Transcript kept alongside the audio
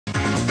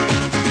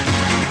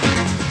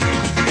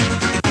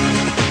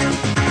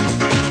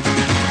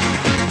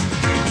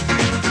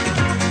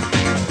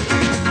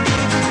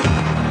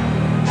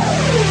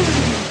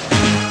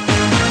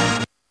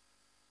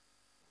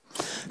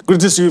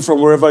Greetings to you from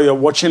wherever you're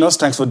watching us.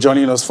 Thanks for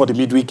joining us for the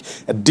midweek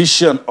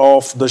edition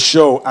of the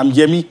show. I'm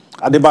Yemi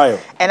Adebayo.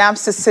 And I'm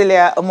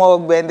Cecilia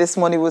Omogbe. And this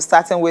morning we're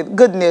starting with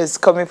good news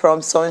coming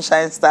from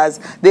Sunshine Stars.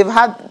 They've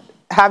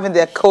having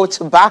their coach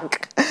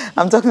back.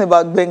 I'm talking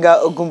about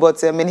Gbenga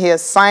Ogunbote. I mean, he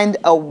has signed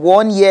a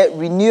 1-year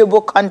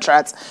renewable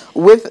contract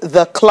with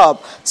the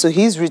club. So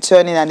he's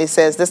returning, and he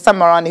says this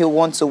time around he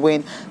wants to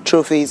win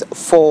trophies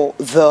for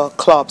the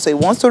club. So he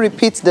wants to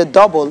repeat the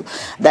double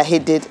that he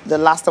did the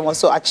last time,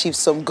 also achieve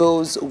some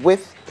goals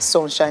with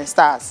Sunshine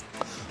Stars.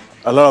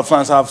 A lot of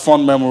fans have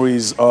fond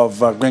memories of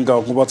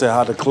Gbenga Ogunbote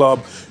at the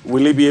club.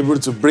 Will he be able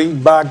to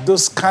bring back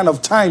those kind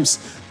of times?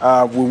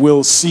 We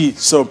will see.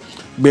 So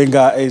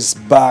Gbenga is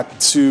back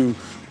to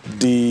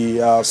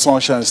the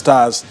Sunshine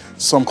Stars.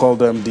 Some call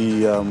them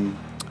the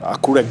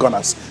Akure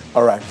Gunners.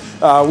 All right.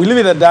 We leave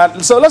it at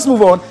that. So let's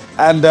move on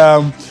and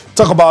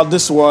talk about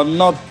this one.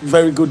 Not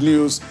very good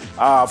news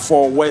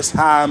for West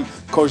Ham.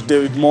 Coach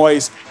David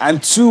Moyes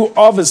and 2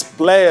 of his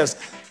players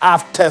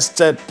have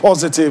tested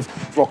positive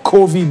for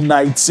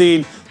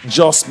COVID-19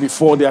 just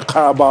before their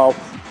Carabao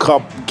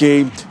Cup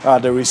game.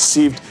 They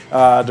received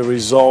the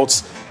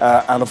results,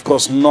 and of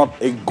course not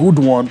a good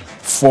one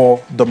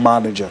for the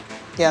manager.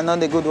 Yeah,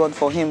 not a good one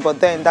for him. But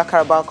then that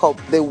Carabao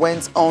Cup, they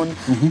went on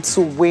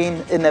to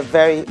win in a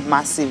very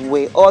massive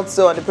way.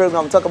 Also on the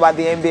program, we talk about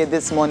the NBA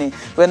this morning.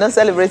 We're not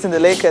celebrating the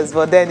Lakers,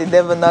 but then the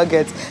Denver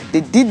Nuggets,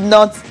 they did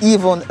not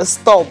even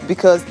stop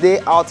because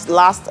they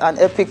outlast an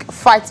epic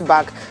fight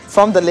back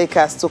from the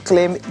Lakers to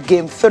claim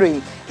Game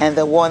 3. And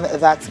they won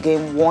that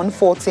game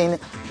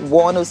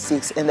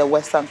 114-106 in the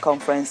Western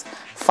Conference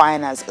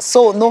Finals.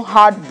 So no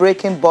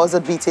heartbreaking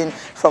buzzer beating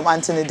from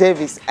Anthony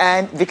Davis,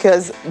 and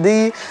because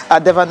the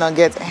Denver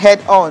Nuggets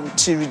head on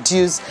to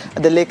reduce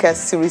the Lakers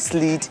series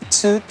lead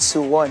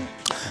 2-1.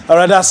 All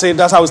right, that's it.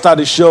 That's how we start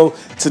the show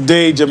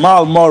today.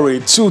 Jamal Murray,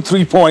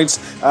 2-3 points,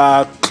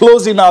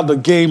 closing out the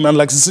game, and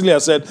like Cecilia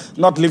said,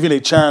 not leaving a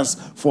chance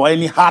for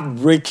any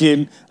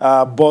heartbreaking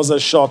buzzer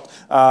shot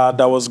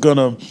that was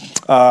gonna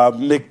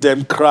make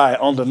them cry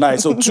on the night.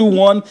 So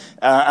 2-1,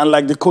 and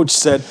like the coach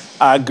said,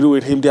 I agree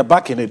with him. They're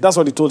back in it. That's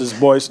what he told his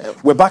boys.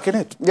 We're back in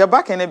it. They're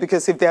back in it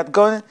because if they had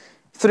gone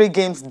 3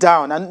 games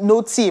down, and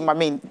no team, I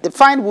mean, the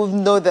fine will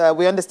know that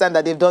we understand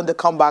that they've done the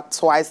comeback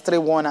twice,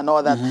 3-1 and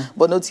all that,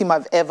 but no team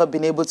have ever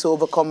been able to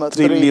overcome a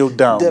 3-0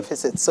 down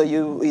deficit. So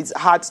it's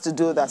hard to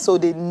do that. So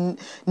they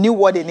knew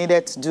what they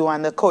needed to do,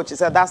 and the coach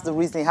said that's the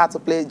reason he had to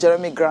play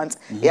Jeremy Grant.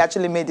 He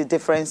actually made the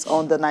difference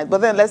on the night.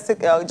 But then let's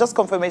take just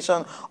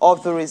confirmation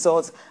of the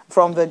results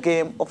from the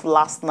game of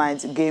last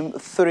night, Game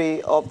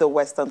 3 of the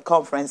Western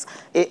Conference.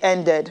 It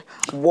ended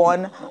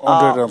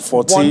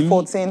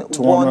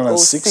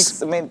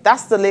 114-106. I mean,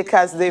 that's the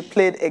Lakers they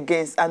played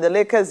against, and the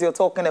Lakers you're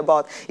talking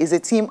about is a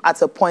team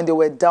at a point they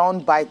were down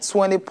by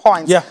 20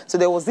 points. Yeah. So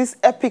there was this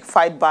epic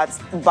fight back.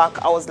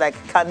 I was like,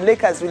 can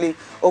Lakers really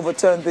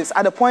overturn this?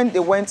 At the point they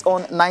went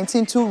on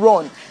 19-2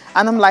 run,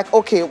 and I'm like,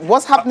 okay,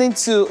 what's happening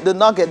to the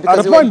Nugget? Because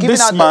at the point,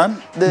 this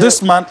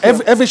man,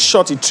 every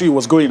shot he threw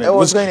was going in. It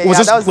was going in.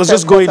 Was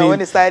just going in when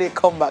he started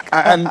comeback.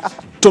 And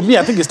to me,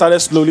 I think it started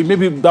slowly.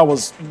 Maybe that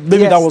was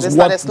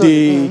what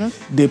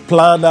they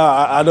planned.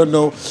 I don't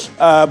know,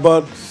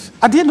 but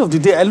at the end of the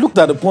day, I looked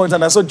at the points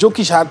and I saw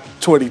Jokic had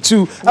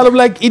 22. And I'm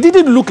like, it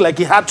didn't look like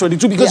he had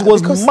 22 because it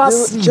was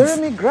massive.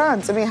 Jeremy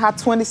Grant, I mean, had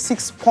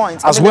 26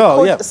 points. The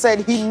coach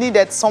said he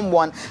needed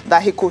someone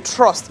that he could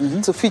trust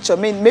to feature. I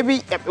mean,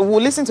 maybe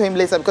we'll listen to him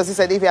later because he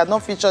said if he had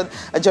not featured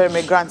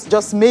Jeremy Grant,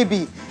 just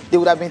maybe they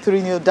would have been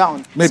 3-0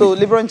 down. Maybe. So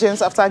LeBron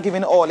James, after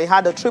giving all, he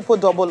had a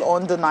triple-double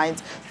on the night,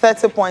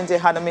 30 points he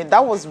had. I mean,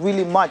 that was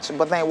really much,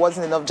 but then it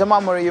wasn't enough. Jamal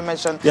Murray, you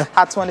mentioned,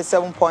 had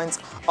 27 points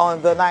on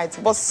the night.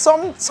 But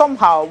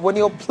somehow, when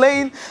you're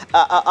playing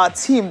a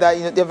team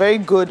that they're very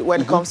good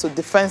when it comes to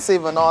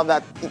defensive and all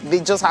that, they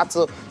just had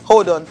to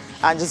hold on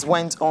and just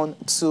went on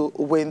to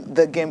win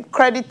the game.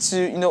 Credit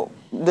to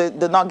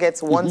the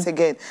Nuggets once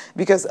again,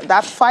 because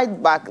that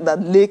fight back that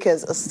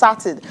Lakers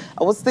started,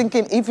 I was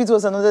thinking if it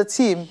was another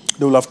team,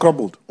 they would have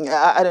crumbled.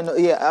 I don't know.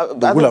 Yeah,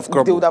 they would have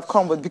crumbled. They would have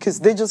crumbled because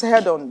they just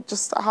head on.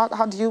 Just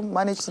how do you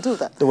manage to do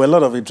that? There were a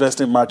lot of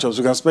interesting matchups.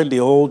 We can spend the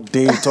whole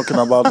day talking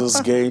about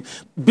this game.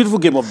 Beautiful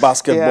game of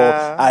basketball.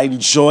 Yeah. I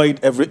enjoyed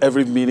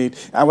every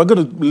minute, and we're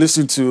going to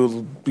listen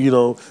to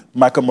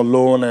Michael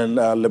Malone and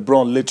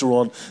LeBron later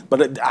on.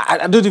 But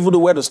I don't even know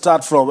where to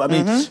start from. I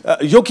mean,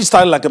 Jokic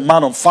started like a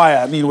man on fire.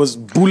 I mean, it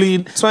was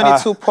bullying.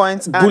 22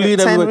 points and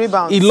 10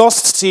 rebounds. He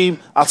lost team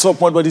at some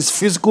point, but his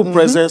physical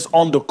presence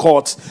on the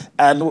court.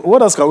 And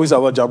what else can we say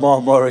about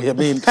Jamal Murray? I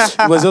mean,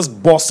 he was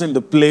just bossing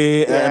the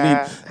play. Yeah. I mean,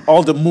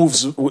 all the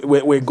moves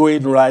were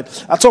going right.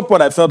 At some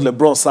point, I felt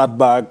LeBron sat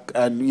back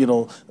and,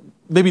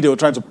 maybe they were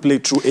trying to play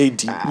through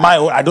AD.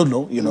 I don't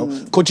know,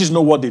 Coaches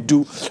know what they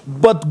do.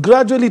 But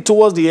gradually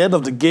towards the end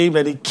of the game,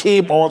 and he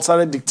came on,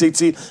 started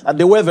dictating, and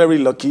they were very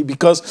lucky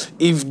because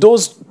if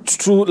those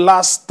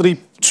last 2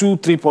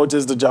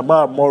 3-pointers the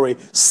Jamal Murray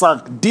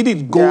sank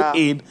didn't go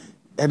in,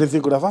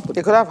 anything could have happened.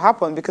 It could have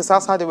happened because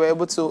that's how they were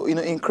able to,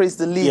 increase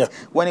the lead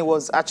when it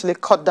was actually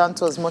cut down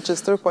to as much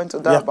as 3 points or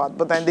thereabout.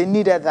 But then they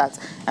needed that.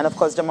 And of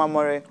course, Jamal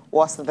Murray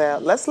was there.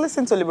 Let's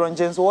listen to LeBron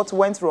James. What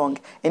went wrong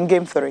in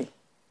Game 3?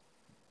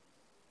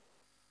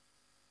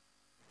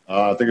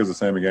 I think it was the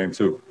same in Game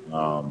 2.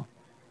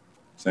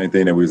 Same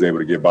thing that we was able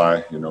to get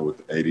by,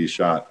 with the AD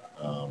shot,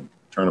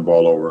 turn the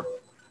ball over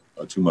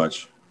too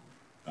much.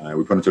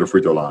 We put him to the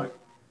free throw line.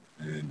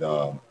 And,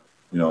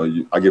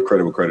 I give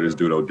credit where credit is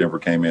due, though. Denver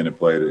came in and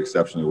played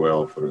exceptionally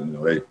well.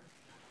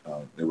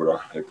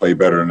 They played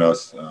better than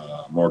us,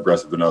 more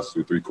aggressive than us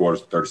through 3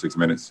 quarters, 36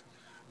 minutes.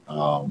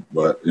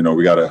 But,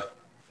 we got to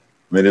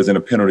 – there's a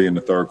penalty in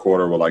the third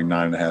quarter with like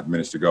 9.5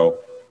 minutes to go.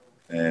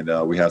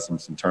 And we had some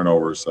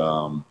turnovers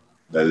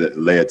that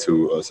led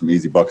to some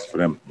easy buckets for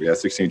them. We had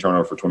 16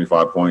 turnovers for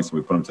 25 points, and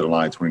we put them to the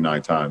line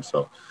 29 times.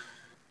 So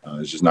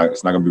it's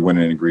not going to be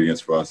winning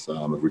ingredients for us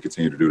if we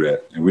continue to do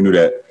that. And we knew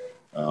that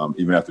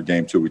even after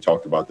Game 2, we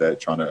talked about that,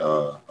 trying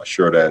to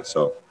assure that.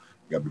 So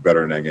we got to be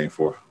better in that Game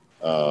 4.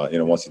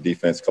 Once the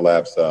defense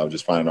collapsed,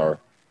 just finding our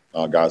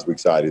guy's weak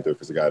side, either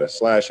if it's a guy that's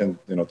slashing,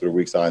 through the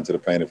weak side into the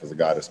paint, if it's a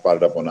guy that's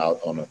spotted up on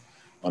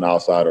the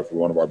outside, or if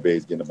one of our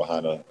bigs getting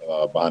behind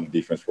the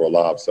defense for a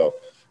lob. So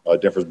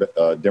Denver's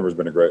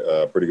been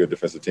a pretty good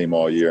defensive team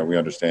all year, and we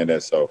understand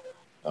that. So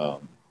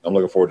I'm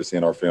looking forward to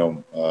seeing our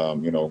film,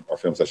 our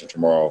film session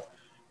tomorrow,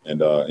 and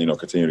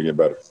continue to get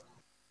better.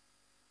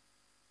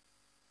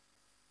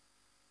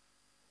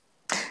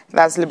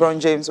 That's LeBron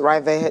James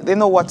right there. They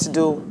know what to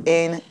do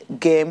in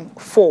Game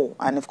 4.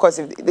 And, of course,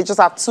 if they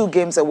just have 2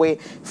 games away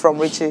from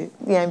reaching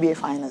the NBA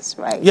Finals,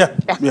 right? Yeah.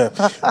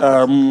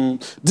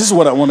 This is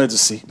what I wanted to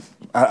see,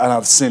 and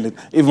I've seen it.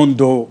 Even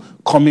though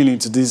coming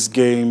into this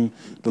game,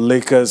 the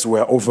Lakers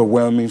were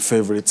overwhelming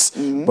favorites.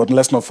 But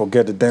let's not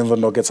forget the Denver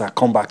Nuggets are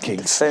comeback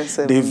kings.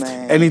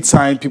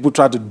 Anytime people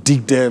try to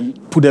dig them,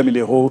 put them in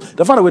the hole,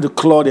 they find a way to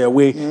claw their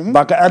way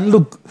back. And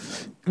look,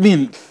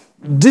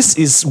 this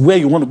is where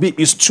you want to be.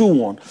 It's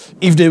 2-1.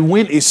 If they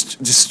win, it's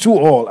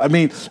 2-all.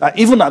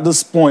 Even at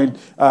this point,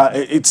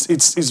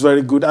 it's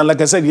very good. And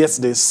like I said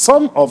yesterday,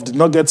 some of the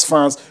Nuggets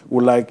fans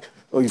were like,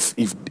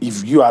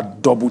 if you are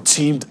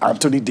double-teamed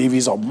Anthony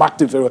Davis or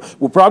Martin Ferrer,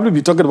 we'll probably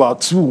be talking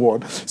about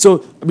 2-1. So,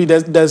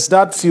 there's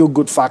that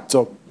feel-good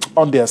factor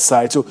on their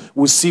side. So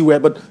we'll see where.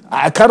 But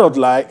I cannot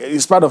lie.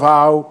 It's part of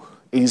how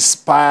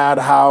inspired,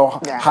 how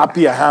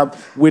happy I am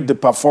with the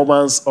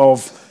performance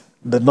of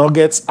the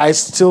Nuggets. I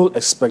still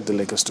expect the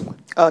Lakers to win.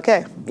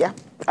 Okay,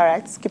 all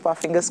right, let's keep our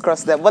fingers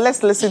crossed there. But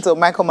let's listen to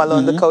Michael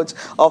Malone, the coach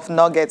of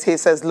Nuggets. He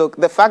says, look,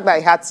 the fact that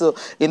he had to,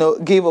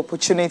 give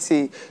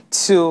opportunity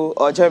to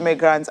Jeremy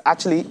Grant,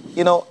 actually,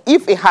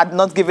 if he had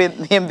not given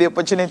him the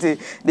opportunity,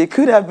 they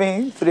could have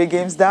been 3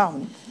 games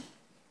down.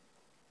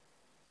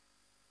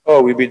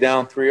 Oh, we'd be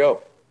down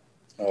 3-0.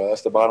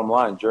 That's the bottom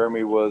line.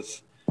 Jeremy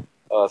was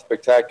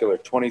spectacular.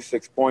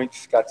 26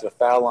 points, got to the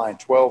foul line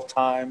 12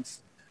 times.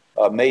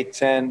 Made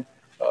 10,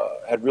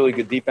 had really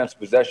good defensive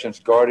possessions,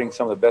 guarding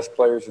some of the best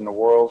players in the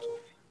world.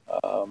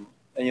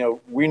 And,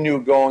 we knew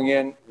going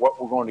in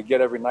what we're going to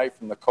get every night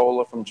from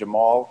Nikola, from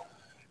Jamal.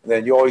 And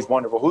then you always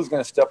wonder, well, who's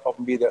going to step up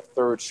and be that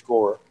third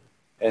scorer?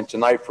 And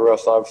tonight for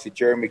us, obviously,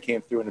 Jeremy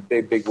came through in a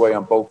big, big way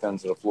on both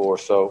ends of the floor.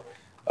 So,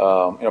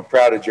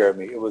 proud of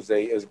Jeremy. It was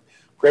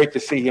great to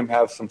see him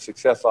have some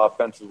success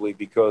offensively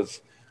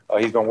because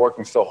he's been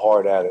working so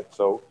hard at it.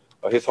 So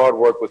his hard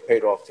work was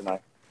paid off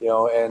tonight.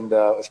 And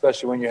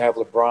especially when you have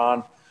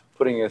LeBron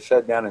putting his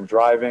head down and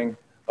driving,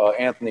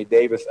 Anthony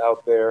Davis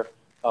out there.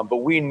 But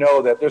we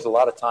know that there's a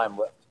lot of time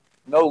left.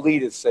 No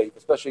lead is safe,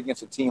 especially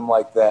against a team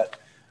like that.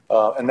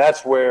 And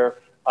that's where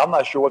I'm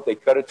not sure what they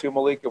cut it to,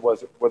 Malika,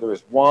 whether it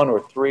was 1 or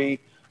 3,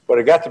 but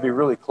it got to be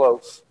really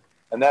close.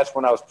 And that's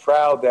when I was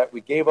proud that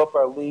we gave up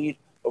our lead,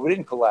 but we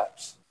didn't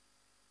collapse.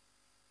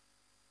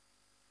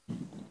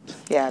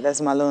 Yeah,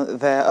 there's Malone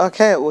there.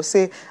 Okay, we'll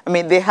see.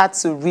 They had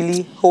to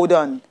really hold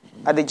on.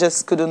 And they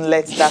just couldn't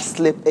let that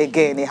slip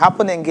again. It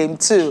happened in Game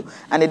 2,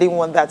 and they didn't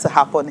want that to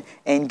happen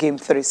in Game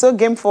 3. So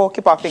Game 4,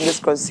 keep our fingers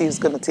crossed, see who's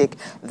going to take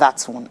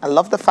that one. I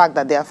love the fact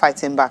that they are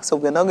fighting back. So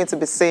we're not going to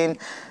be seeing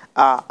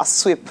a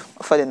sweep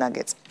for the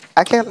Nuggets.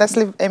 Okay, let's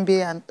leave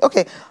NBA and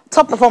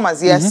top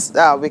performers. Yes,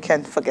 we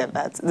can't forget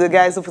that. The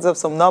guys who put up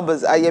some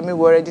numbers. Yemi, we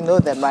already know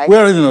them, right? We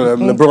already know them.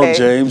 LeBron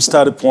James,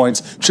 30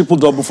 points,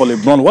 triple-double for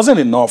LeBron. Wasn't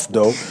enough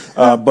though.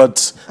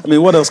 But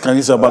what else can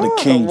you say about the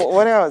King?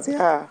 What else?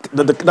 Yeah,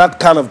 that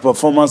kind of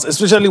performance,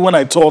 especially when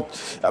I thought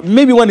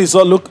maybe when he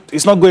saw, look,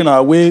 it's not going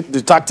our way,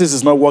 the tactics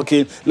is not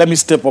working. Let me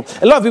step up.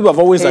 A lot of people have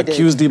always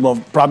accused him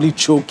of probably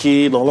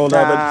choking or all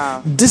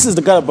that. But this is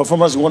the kind of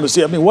performance you want to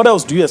see. What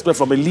else do you expect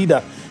from a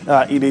leader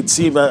in a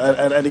team?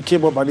 and he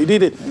came up and he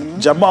did it.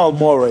 Jamal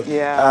Murray.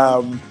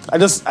 Yeah. I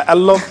saw a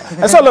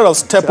lot of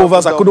step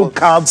overs. I couldn't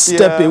count,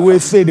 step away,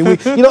 fade away.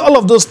 You know, all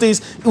of those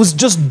things. It was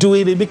just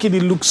doing it, making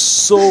it look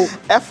so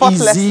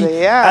effortlessly. Easy.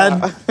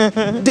 Yeah.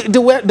 And they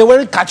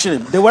weren't catching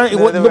him.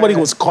 Nobody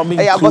was coming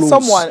close. But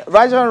someone,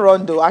 Rajon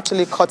Rondo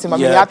actually caught him. I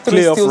mean, he had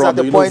 3 steals at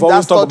the point.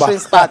 That's torturing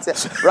started.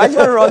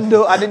 Rajon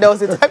Rondo, and then there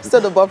was a time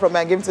stole the ball from him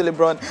and gave it to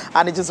LeBron,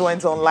 and it just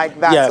went on like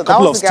that. Yeah, so that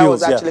was the guy who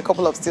was steals, actually a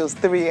couple of steals,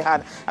 3 he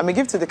had. I mean,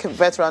 give to the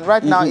veteran.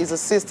 Right now, his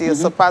assist, he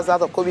surpassed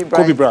that of Kobe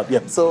Bryant. Kobe Bryant, yeah.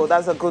 So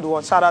that's a good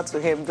one. Shout out to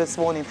him this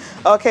morning.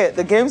 Okay,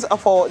 the game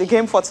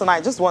for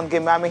tonight, just one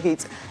game, Miami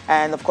Heat,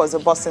 and of course the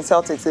Boston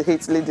Celtics. The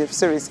Heat lead the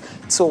series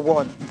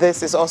 2-1.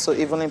 This is also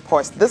evenly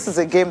poised. This is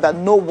a game that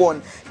no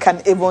one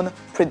can even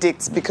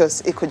predict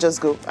because it could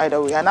just go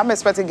either way. And I'm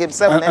expecting game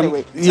 7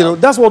 anyway. You know,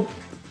 that's what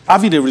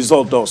having a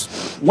result does.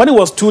 When it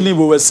was 2-0,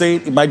 we were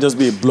saying it might just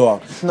be a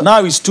blowout. No.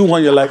 Now it's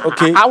 2-1. You're like,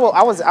 okay. I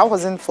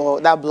wasn't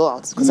for that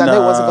blowout because I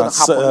knew it wasn't going to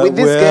happen. With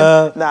this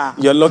game, nah.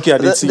 You're lucky I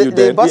didn't see you the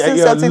then. Boston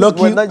Celtics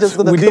were not just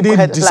going to we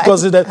didn't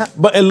discuss it then.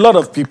 But a lot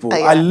of people,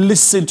 I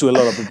listened to a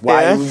lot of people.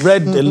 I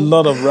read a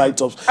lot of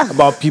write-ups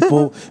about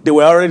people. They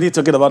were already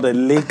talking about the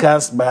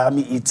Lakers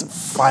Miami Heat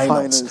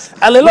finals.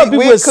 And a lot of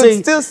people were saying, we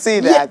could still see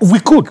that. Yeah, we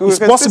could. It's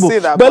possible.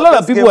 But a lot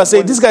of people were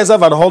saying, these guys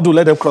have a huddle,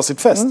 let them cross it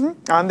first.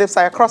 And they've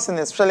started crossing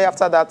it, especially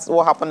after that,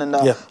 what happened in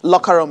the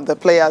locker room. The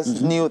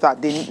players knew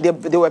that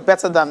they were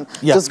better than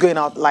just going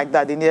out like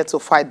that. They needed to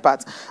fight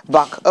back.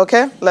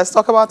 Okay, let's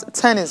talk about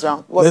tennis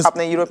round. What's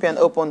happening in European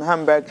Open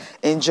Hamburg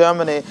in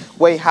Germany,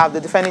 where you have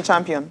the defending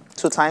champion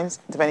 2 times.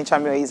 Defending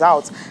champion is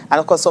out. And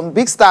of course, some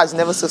big stars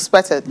never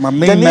suspected. My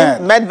main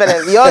man.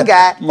 Medvedev, your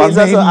guy, is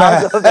also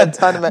out of the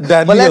tournament.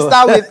 But let's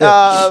start with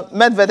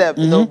Medvedev,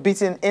 you know,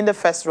 beaten in the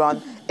first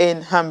round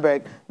in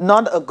Hamburg.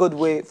 Not a good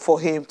way for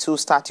him to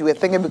start. You were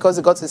thinking because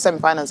he got to the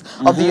semi-finals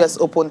of the US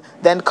Open,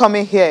 then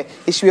coming here,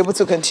 he should be able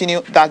to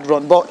continue that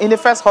run. But in the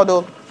first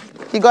hurdle,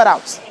 he got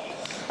out.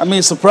 I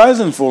mean,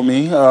 surprising for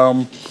me.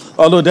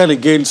 Although then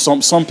again,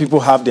 some people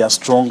have their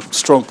strong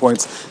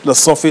points, the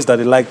surface that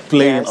they like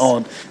playing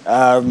on.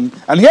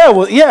 And here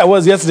I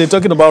was yesterday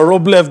talking about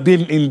Rublev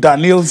being in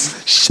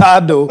Daniil's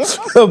shadow,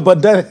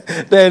 but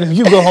then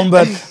Hugo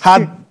Humbert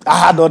had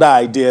other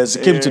ideas.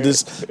 He came to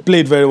this,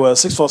 played very well,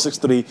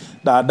 6-4,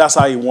 6-3. That's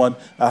how he won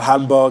at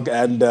Hamburg.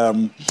 And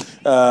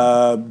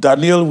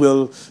Daniil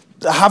will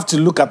have to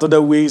look at other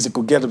ways he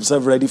could get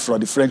himself ready for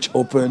the French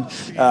Open.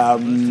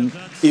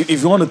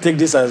 If you want to take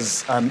this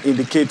as an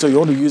indicator, you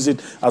want to use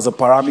it as a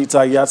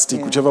parameter,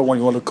 yardstick, whichever one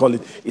you want to call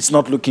it, it's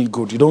not looking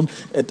good. You don't,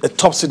 a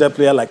top-seeded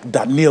player like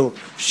Daniil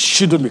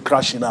shouldn't be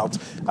crashing out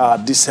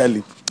this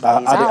early.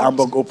 At the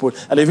Hamburg Open.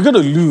 And if you're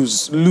going to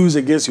lose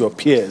against your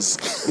peers,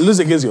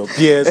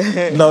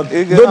 no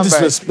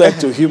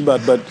disrespect to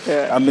Humbert, but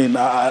I mean,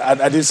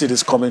 I didn't see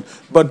this coming.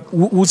 But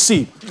we'll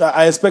see.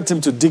 I expect him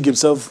to dig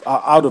himself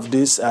out of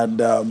this and,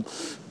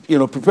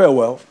 prepare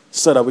well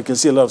so that we can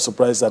see a lot of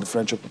surprises at the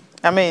French Open.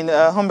 I mean,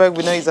 Humbert,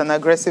 we know he's an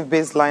aggressive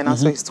baseliner,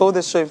 so he's told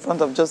the show in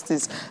front of just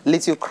this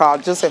little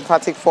crowd, just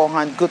emphatic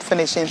forehand, good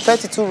finishing,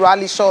 32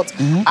 rally shots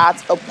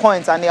at a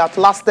point, and he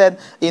outlasted,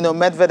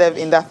 Medvedev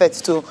in that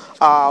 32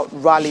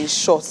 rally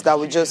shots that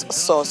we just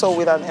saw. So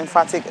with an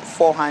emphatic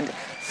forehand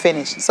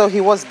finish. So he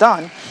was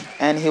done,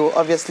 and he will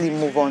obviously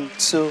move on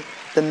to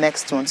the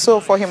next one. So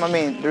for him, I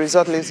mean, the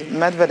result is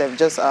Medvedev,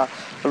 just a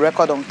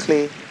record on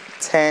clay,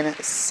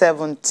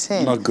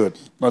 10-17. Not good.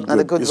 Not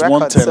a good it's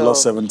record. 110,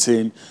 lost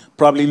 17.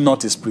 Probably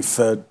not his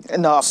preferred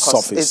No, of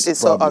course. surface.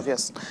 It's so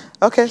obvious.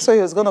 Okay, so he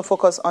was going to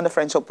focus on the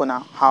French Open now,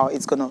 how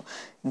it's going to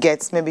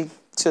get maybe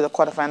to the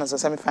quarterfinals or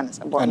semifinals.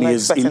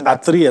 And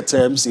at 3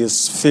 attempts, he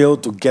has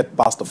failed to get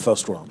past the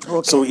first round.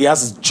 Okay. So he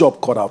has his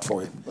job cut out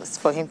for him. It's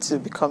for him to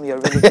become your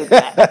really good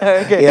guy.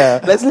 Okay. Yeah.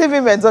 Let's leave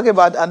him and talk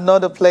about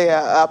another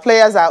player.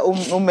 Players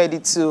who made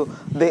it to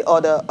the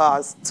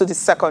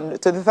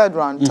third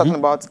round. Talking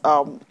about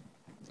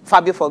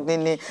Fabio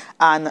Fognini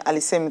and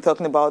Alisemi,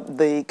 talking about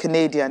the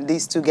Canadian.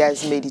 These 2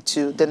 guys made it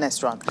to the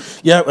next round.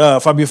 Yeah,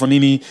 Fabio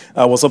Fognini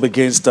was up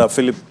against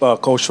Philip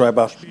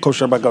Kohlschreiber.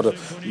 Kohlschreiber got a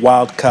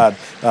wild card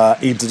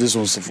into this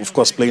one, of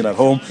course, playing at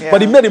home. Yeah.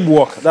 But he made him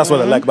work. That's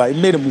what I like about it.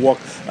 He made him work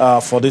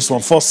for this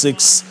one.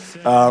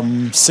 4-6,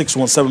 6-1,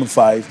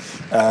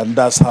 7-5. And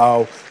that's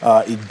how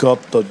he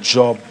got the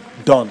job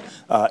done.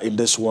 In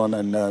this one,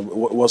 and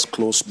was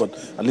close, but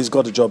at least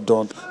got the job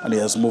done, and he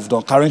has moved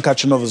on. Karen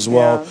Khachanov as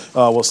well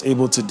was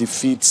able to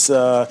defeat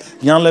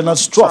Jan-Lennard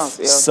Struff,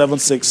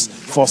 7-6,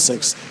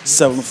 4-6,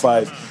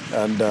 7-5,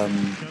 and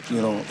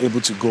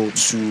able to go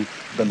to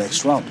the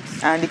next round.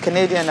 And the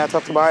Canadian I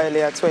talked about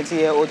earlier,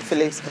 20-year-old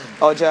Felix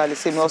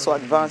Auger-Aliassime also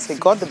advanced. He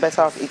got the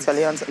better of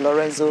Italians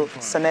Lorenzo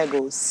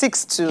Sonego,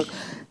 6-2.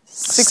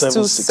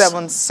 6-2,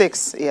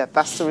 7-6. Yeah,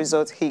 that's the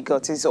result he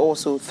got. He's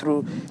also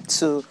through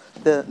to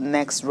the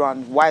next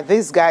round. While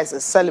these guys are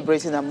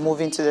celebrating and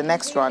moving to the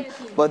next round,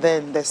 but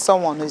then there's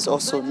someone who's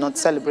also not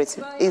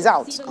celebrating. He's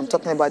out. I'm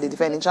talking about the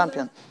defending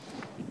champion.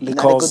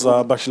 Nicholas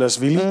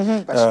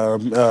Basilashvili.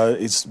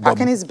 It's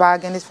packing his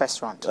bag in his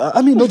first round.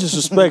 I mean, no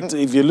disrespect.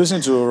 If you're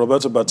listening to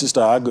Roberto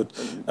Batista Agut,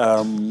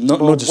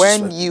 no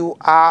disrespect. When you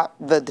are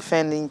the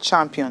defending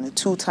champion, a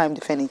two-time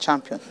defending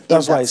champion.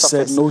 That's why I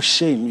said no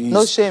shame.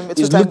 No shame, a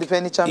two-time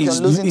defending champion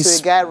losing to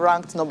a guy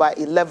ranked number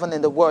 11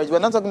 in the world. We're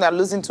not talking about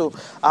losing to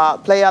a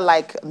player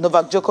like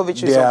Novak Djokovic,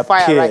 who's on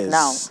fire right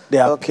now. They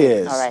are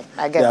peers. All right,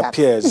 I get that. They are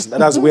peers.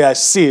 That's the way I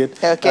see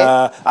it.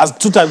 Okay. As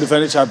two-time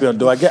defending champion,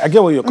 though, I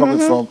get where you're coming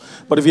from.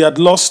 But if he had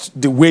lost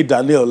the way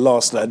Daniel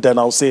lost, then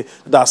I'll say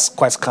that's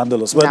quite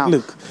scandalous. But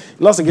look,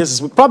 lost against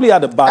us. We probably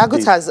had a bad day.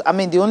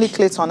 The only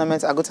clay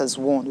tournament Agut has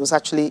won was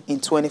actually in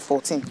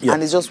 2014,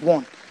 and he just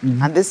won.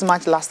 And this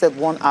match lasted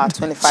 1 hour,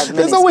 25 minutes.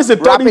 There's always a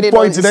turning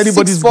point in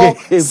anybody's game.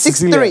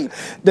 6-3.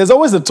 There's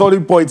always a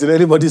turning point in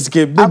anybody's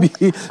game. Maybe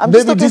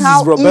this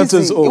is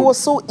Roberto's own. It was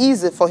so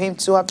easy for him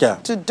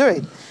to do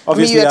it.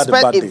 Obviously, you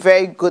expect a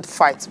very good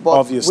fight,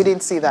 but we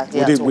didn't see that.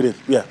 We didn't.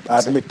 Yeah, I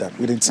admit that.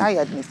 We didn't see. Now you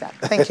admit that.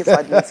 Thank you for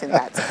admitting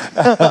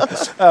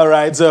that. All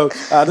right, so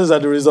those are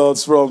the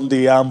results from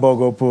the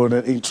Hamburg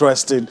Open.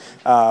 Interesting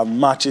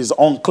matches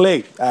on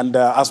clay. And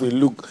as we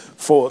look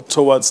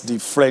towards the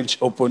French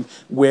Open,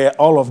 where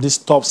all of these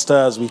top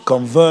stars will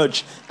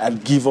converge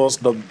and give us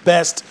the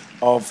best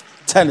of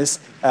tennis,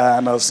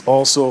 and as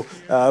also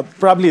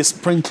probably a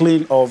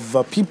sprinkling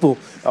of people,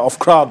 of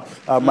crowd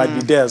might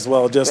be there as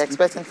well. We're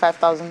expecting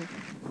 5,000.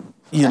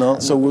 You know,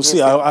 so we'll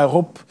see. I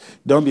hope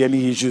there won't be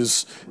any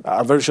issues.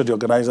 I'm very sure the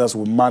organizers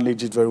will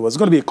manage it very well. It's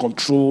going to be a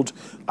controlled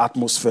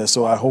atmosphere,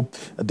 so I hope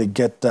they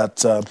get that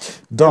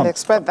done. I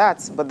expect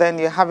that, but then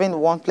you're having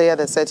one player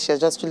that said she has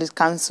just really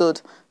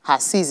cancelled her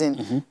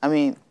season. I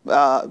mean,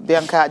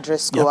 Bianca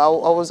Andreescu.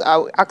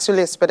 I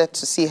actually expected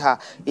to see her,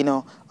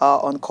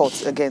 on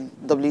court again,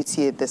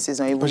 WTA this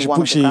season, even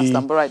one of the Grand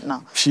Slam. But right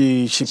now,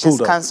 she's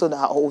cancelled her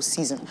whole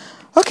season.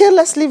 Okay,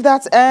 let's leave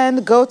that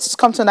and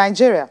come to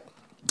Nigeria.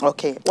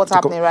 Okay, what's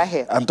happening right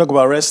here? I'm talking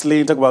about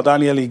wrestling, talking about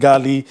Daniel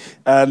Igali.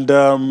 And,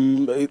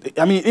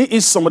 I mean,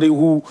 he's somebody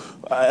who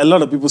a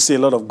lot of people say a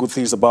lot of good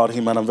things about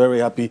him, and I'm very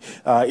happy.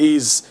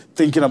 He's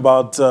thinking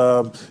about,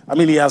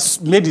 he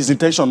has made his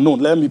intention known.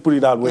 Let me put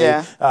it that way.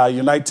 Yeah.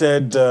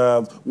 United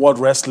World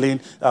Wrestling,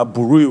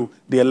 Buru,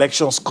 the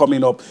elections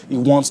coming up, he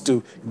wants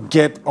to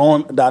get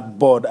on that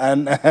board.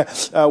 And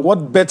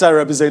what better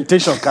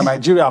representation can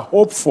Nigeria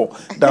hope for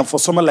than for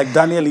someone like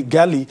Daniel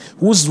Igali,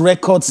 whose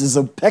records is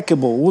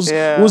impeccable,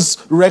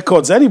 whose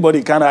records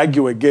anybody can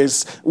argue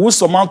against, who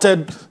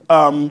surmounted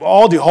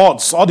all the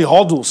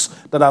hurdles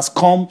that has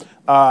come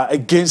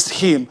against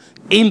him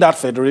in that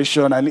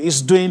federation, and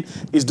he's doing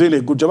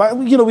a good job.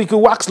 We could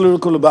wax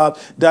lyrical about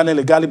Daniel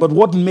Igali, but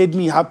what made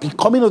me happy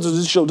coming onto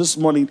this show this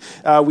morning,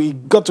 we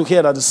got to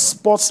hear that the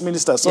sports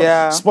minister,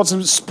 sports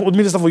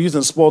minister for youth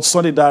and sports,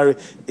 Sunday Dare,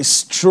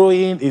 is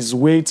throwing his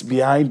weight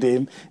behind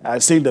him,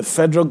 saying the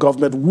federal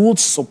government would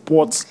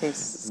support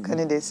his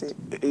candidacy.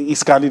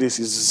 His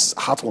candidacy is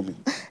heartwarming.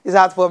 It's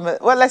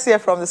heartwarming. Well, let's hear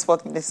from the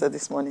sports minister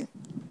this morning.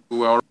 We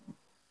were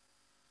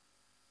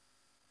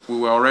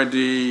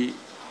already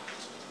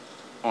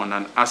on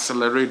an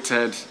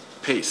accelerated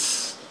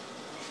pace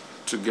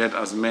to get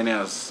as many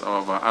as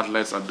of our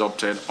athletes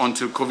adopted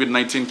until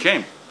COVID-19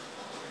 came.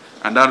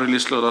 And that really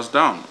slowed us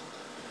down.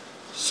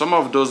 Some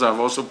of those that have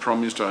also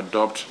promised to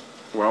adopt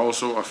were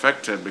also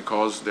affected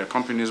because their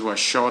companies were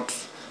short.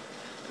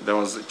 There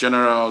was a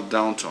general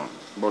downturn.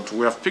 But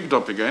we have picked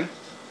up again.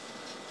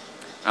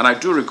 And I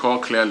do recall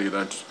clearly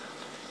that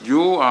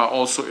you are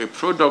also a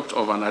product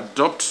of an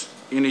adopt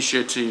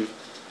initiative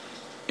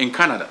in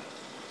Canada.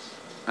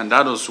 And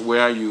that is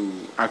where you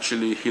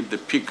actually hit the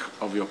peak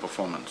of your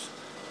performance.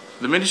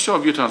 The Ministry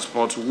of Youth and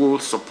Sports will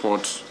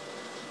support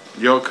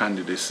your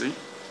candidacy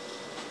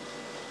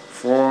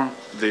for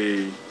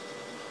the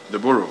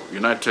borough,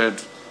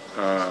 United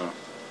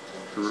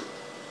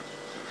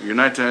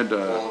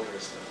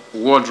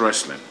World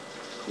Wrestling.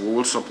 We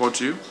will support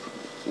you.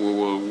 We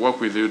will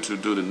work with you to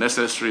do the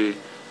necessary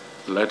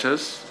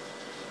letters.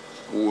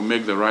 We will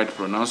make the right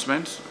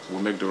pronouncements.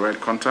 We'll make the right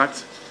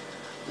contact.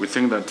 We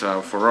think that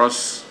for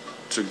us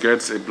to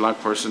get a black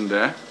person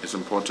there is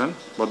important.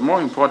 But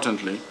more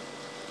importantly,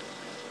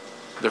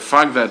 the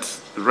fact that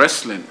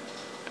wrestling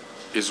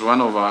is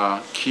one of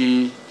our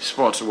key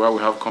sports where we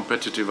have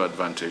competitive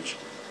advantage.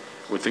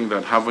 We think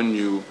that having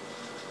you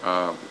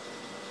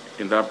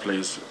in that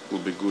place will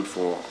be good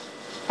for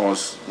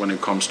us when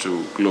it comes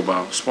to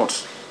global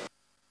sports.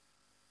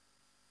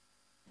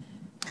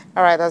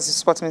 All right, that's the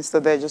sports minister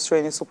there just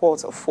showing his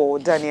support for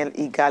Daniel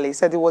Igali. He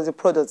said he was a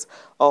product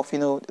of,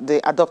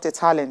 the adopted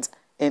talent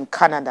in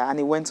Canada, and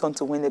he went on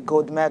to win the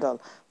gold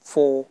medal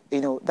for,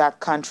 that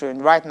country.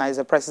 And right now he's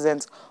the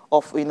president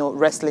of,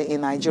 wrestling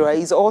in Nigeria.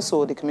 He's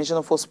also the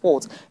commissioner for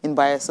sports in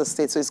Bayelsa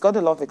State. So he's got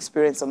a lot of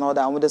experience and all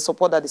that. And with the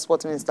support that the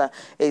sports minister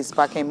is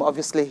backing him,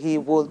 obviously he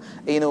will,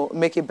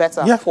 make it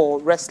better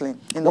for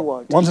wrestling in the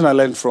world. One thing I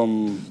learned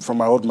from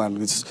my old man,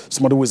 is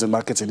somebody who is in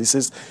marketing, he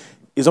says,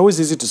 it's always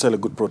easy to sell a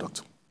good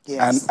product.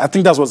 Yes. And I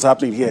think that's what's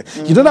happening here.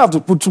 You don't have to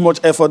put too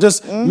much effort.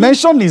 Just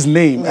mention his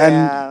name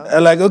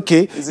and like,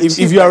 okay,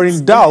 if you are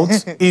in doubt,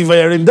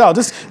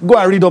 just go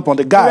and read up on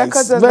the guys.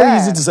 It's very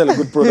easy to sell a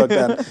good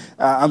product.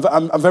 And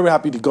I'm very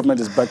happy the government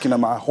is backing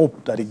him. I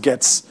hope that he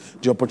gets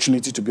the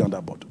opportunity to be on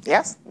that board.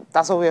 Yes,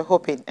 that's what we're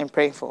hoping and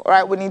praying for. All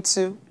right, we need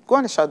to go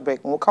on a short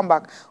break. When we'll come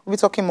back, we'll be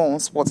talking more on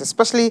sports,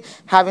 especially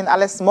having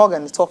Alex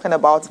Morgan talking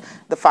about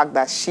the fact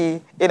that she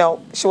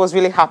was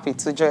really happy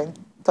to join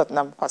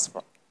Tottenham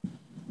Hotspur.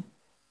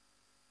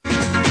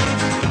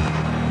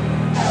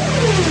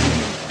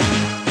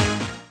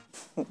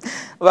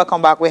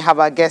 Welcome back. We have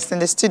our guest in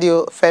the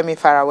studio, Femi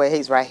Faraway.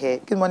 He's right here.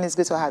 Good morning. It's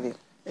good to have you.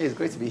 Hey, it's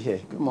great to be here.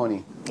 Good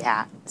morning.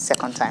 Yeah,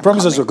 second time.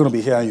 Promise us you're going to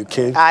be here and you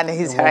came. And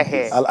he's right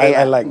here.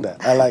 I like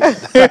that. I like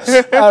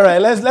that. All right,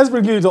 let's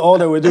bring you to all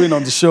that we're doing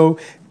on the show.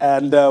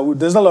 And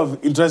there's a lot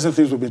of interesting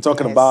things we've been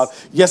talking about.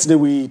 Yesterday,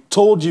 we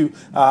told you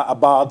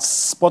about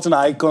sporting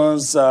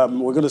icons. We're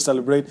going to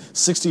celebrate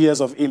 60 years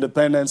of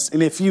independence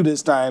in a few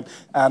days' time.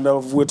 And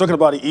we're talking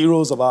about the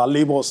heroes of our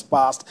Labour's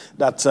past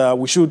that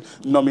we should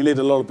nominate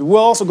a lot of people. We're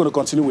also going to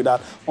continue with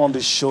that on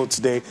the show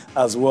today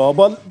as well.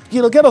 But,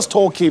 get us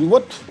talking.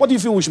 What do you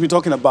feel we should be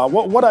talking about?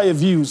 What are your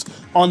views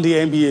on the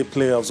NBA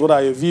playoffs? What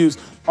are your views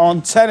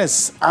on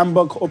tennis?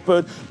 Amber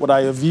Coppard, what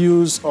are your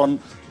views on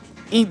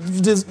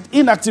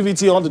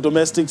inactivity on the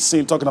domestic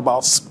scene, talking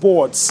about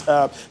sports?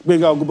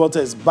 Gbenga Ogunbote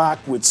is back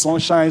with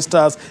Sunshine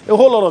Stars. A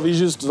whole lot of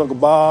issues to talk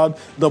about.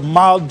 The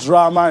mild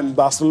drama in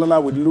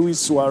Barcelona with Luis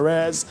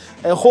Suarez.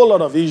 A whole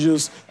lot of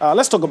issues.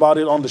 Let's talk about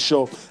it on the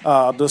show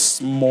this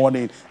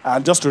morning.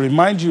 And just to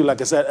remind you,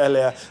 like I said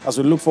earlier, as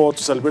we look forward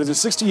to celebrating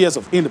 60 years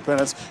of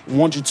independence, we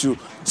want you to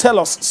tell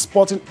us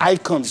sporting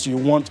icons you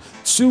want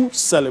to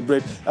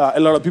celebrate. A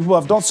lot of people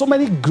have done so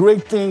many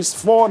great things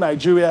for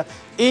Nigeria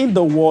in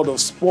the world of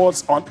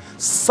sports.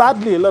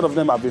 Sadly, a lot of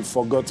them have been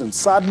forgotten.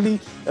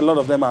 Sadly, a lot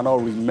of them are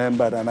not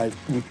remembered. And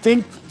we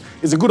think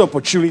it's a good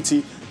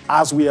opportunity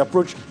as we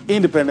approach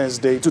Independence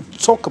Day to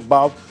talk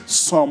about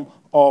some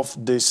of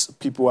these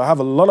people. I have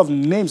a lot of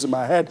names in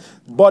my head,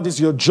 but it's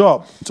your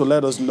job to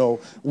let us know.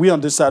 We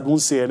on this side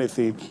won't say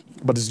anything,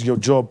 but it's your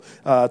job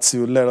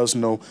to let us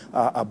know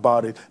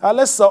about it.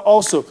 Let's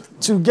also,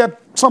 to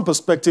get some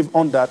perspective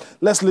on that,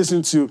 let's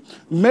listen to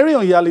Mary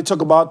Onyali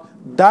talk about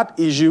that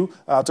issue,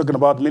 talking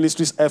about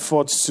ministry's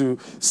efforts to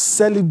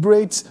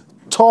celebrate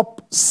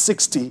top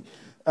 60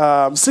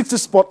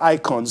 sport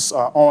icons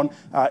on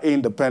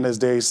Independence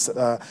Days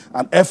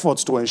and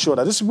efforts to ensure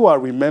that these people are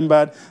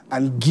remembered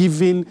and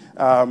given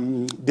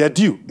their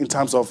due in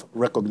terms of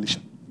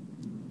recognition.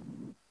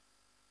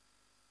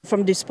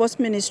 From the sports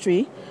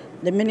ministry,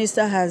 the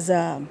minister has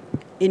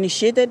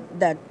initiated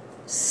that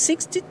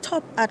 60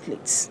 top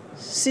athletes,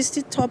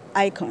 60 top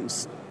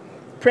icons,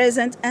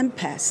 present and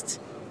past,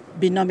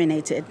 be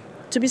nominated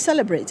to be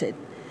celebrated.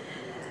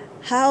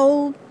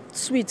 How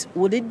sweet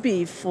would it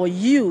be for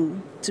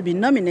you to be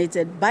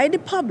nominated by the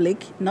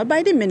public, not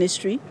by the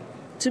ministry,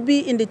 to be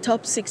in the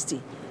top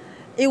 60?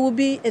 It will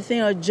be a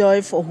thing of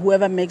joy for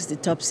whoever makes the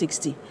top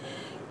 60.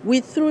 We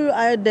threw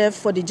out there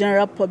for the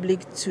general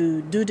public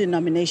to do the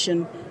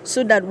nomination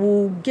so that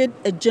we'll get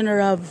a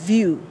general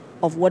view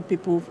of what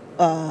people's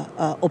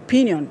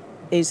opinion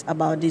is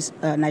about this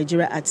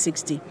Nigeria at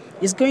 60.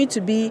 It's going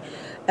to be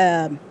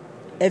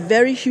a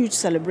very huge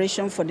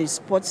celebration for the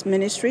sports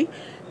ministry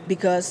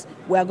because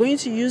we are going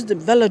to use the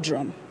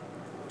velodrome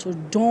to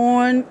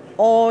adorn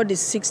all the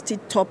 60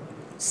 top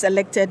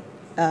selected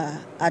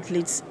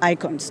athletes,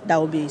 icons that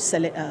will be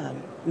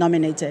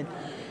nominated.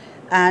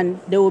 And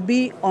they will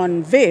be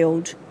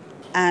unveiled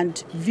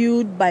and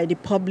viewed by the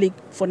public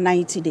for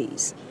 90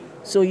 days.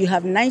 So you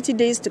have 90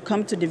 days to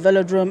come to the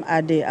velodrome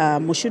at the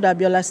Moshood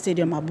Abiola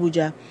Stadium,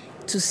 Abuja,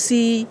 to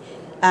see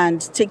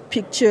and take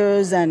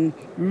pictures and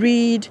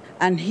read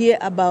and hear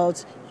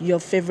about your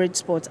favorite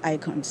sports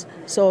icons.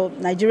 So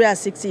Nigeria at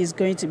 60 is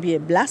going to be a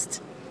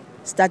blast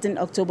starting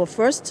October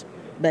 1st,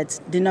 but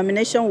the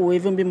nomination will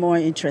even be more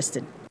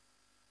interesting.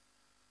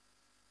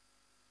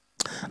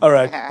 All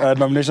right,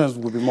 nominations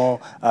will be more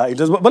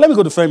interesting. But let me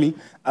go to Femi.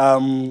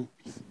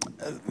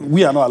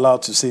 We are not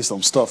allowed to say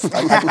some stuff.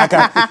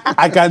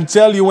 I can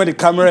tell you when the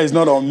camera is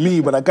not on me,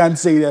 but I can't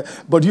say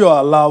that. But you are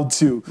allowed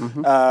to.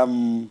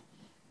 Mm-hmm.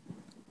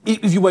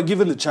 If you were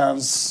given the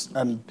chance,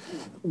 and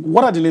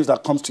what are the names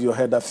that comes to your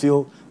head that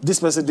feel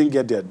this person didn't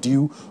get their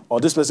due, or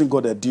this person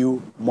got their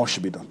due, more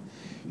should be done?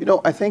 You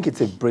know, I think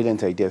it's a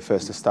brilliant idea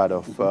first to start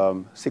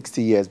off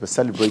 60 years, but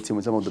celebrating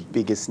with some of the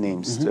biggest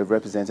names to have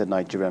represented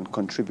Nigeria and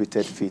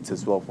contributed feats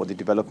as well for the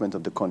development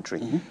of the country.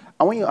 And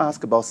when you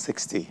ask about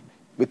 60,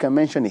 we can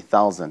mention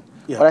 1,000.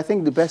 Yeah. But I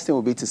think the best thing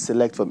would be to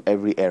select from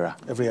every era.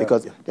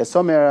 Because there's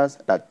some eras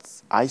that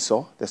I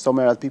saw, there's some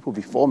eras people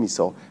before me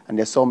saw, and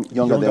there's some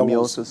younger than me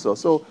also saw.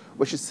 So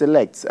we should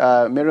select.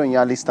 Marion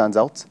Yali stands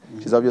out.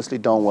 She's obviously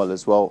done well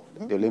as well.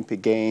 The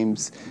Olympic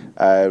Games,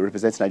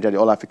 representing Nigeria,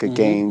 the All-Africa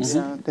Games.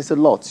 There's a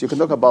lot. You can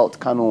talk about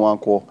Kanu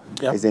Nwankwo.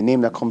 Is a name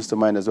that comes to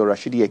mind as well.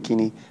 Rashidi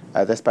Ekini,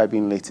 despite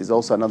being late, is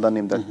also another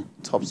name that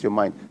tops your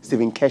mind.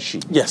 Stephen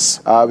Keshi. Yes.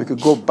 We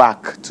could go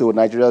back to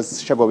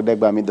Nigeria's Shegun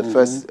Odegba, I mean, the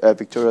first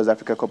victorious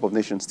Africa Cup of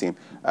Nations team.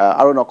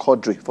 Aaron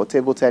Okodri for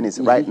table tennis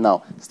right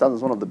now stands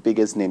as one of the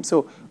biggest names.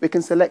 So we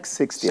can select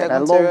 60. And I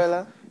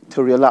love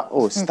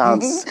Toriola,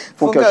 stands.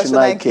 Funke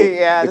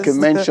Oshunaike. We can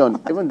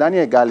mention even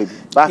Daniel Galib.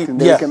 Back in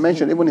there, we can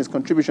mention even his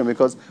contribution,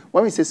 because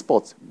when we say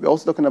sports, we're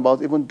also talking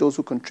about even those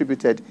who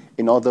contributed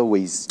in other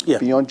ways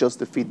beyond just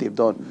the feat they've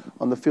done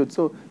on the field.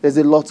 So there's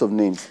a lot of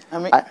names. I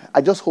mean,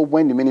 I just hope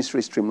when the ministry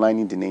is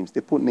streamlining the names,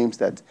 they put names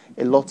that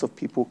a lot of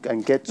people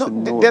can get to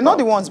know. They're not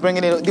the ones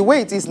bringing it. The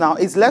way it is now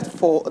is left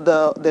for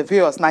the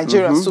viewers,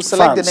 Nigerians, to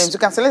select the names. You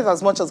can select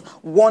as much as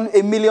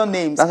 1 million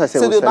names. That's what I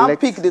said, so they'll now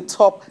pick the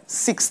top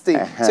 60.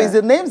 So it's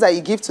the names that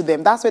you give to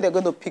them. That's where they're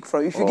going to pick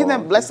from. If you give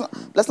them Blessing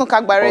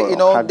Kagbare, you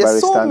know, there's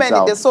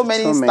so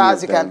many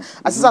stars you can.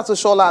 Asisa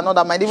Toshola and all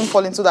that might even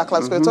fall into that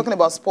class. We're talking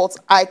about sports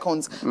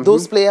icons.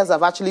 Those players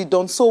have actually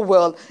done so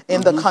well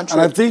in the country.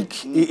 And I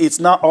think it's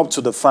now up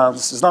to the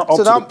fans. It's now up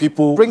to the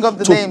people bring up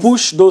the to names.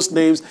 push those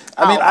names.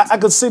 I mean, I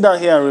could sit down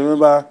here and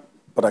remember,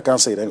 but I can't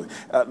say it anyway.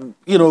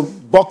 You know,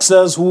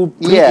 boxers who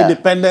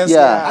pre-independence.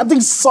 I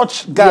think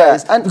such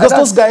guys, because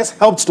those guys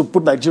helped to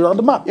put Nigeria on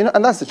the map. You know,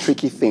 and that's the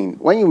tricky thing.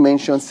 When you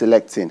mention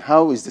selecting,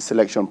 how is the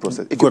selection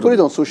process? If you put it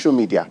on social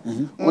media,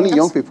 only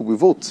young people will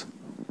vote.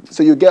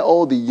 So you get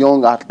all the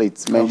young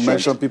athletes mentioned.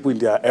 Mention people in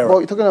their era. Well,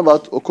 you're talking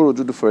about Okoro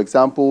Judu, for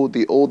example,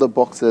 the older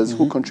boxers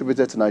who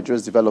contributed to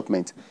Nigeria's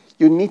development.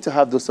 You need to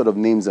have those sort of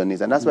names on it.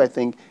 And that's why I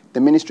think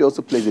the ministry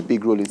also plays a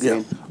big role in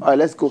saying, all right,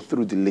 let's go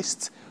through the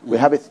list. We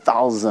have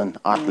 1,000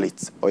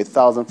 athletes or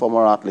 1,000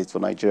 former athletes for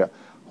Nigeria.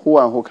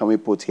 Who can we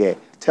put here?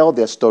 Tell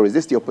their stories.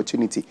 This is the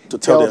opportunity to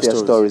tell their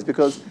stories.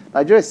 Because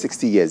Nigeria is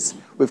 60 years.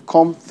 We've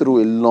come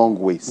through a long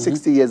way.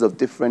 60 years of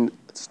different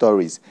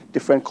stories,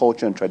 different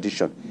culture and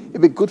tradition.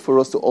 It'd be good for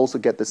us to also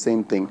get the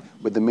same thing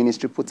with the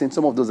ministry, put in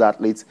some of those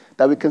athletes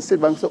that we can sit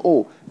back and say,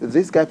 oh,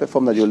 this guy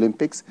performed at the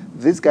Olympics,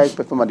 this guy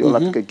performed at the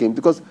All-Africa Games,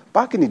 because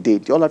back in the day,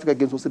 the All-Africa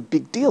Games was a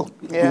big deal.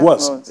 It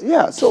was.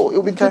 Yeah, so it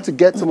would be good to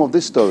get some of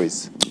these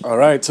stories. All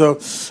right, so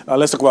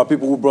let's talk about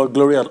people who brought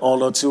glory and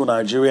honor to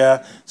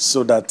Nigeria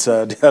so that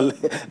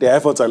their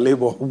efforts and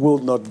labor will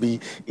not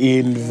be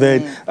in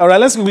vain. All right,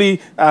 let's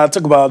quickly talk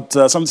about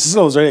something.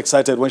 Cecilia was very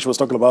excited when she was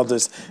talking about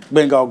this.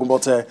 Gbenga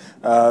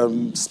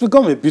Ogunbote, it's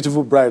become a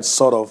beautiful bride,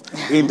 sort of,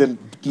 in the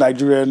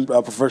Nigerian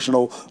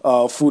professional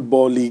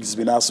football leagues,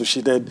 been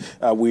associated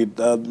with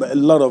a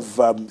lot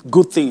of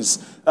good things.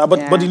 But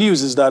the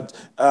news is that,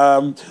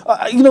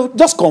 you know,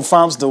 just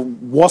confirms the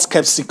worst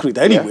kept secret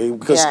anyway,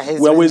 because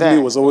we always knew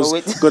it was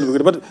always going to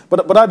be good.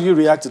 But how do you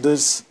react to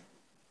this?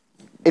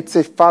 It's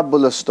a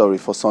fabulous story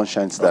for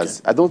Sunshine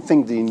Stars. I don't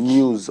think the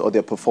news or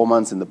their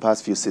performance in the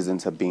past few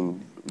seasons have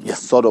been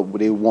sort of what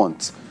they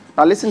want.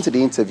 Now, listen to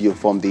the interview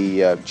from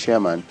the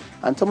chairman,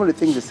 and some of the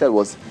things they said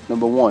was,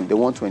 number one, they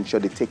want to ensure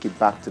they take it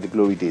back to the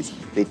glory days.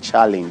 They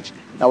challenge.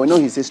 Now, we know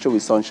his history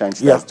with Sunshine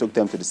Stars took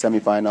them to the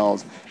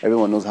semi-finals.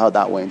 Everyone knows how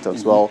that went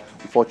as well.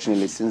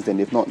 Unfortunately, since then,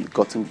 they've not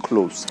gotten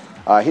close.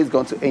 He's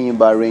gone to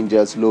Enyimba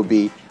Rangers,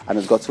 Lobby, and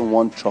has gotten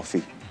one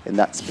trophy in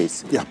that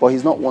space. But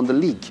he's not won the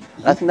league.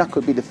 I think that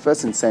could be the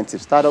first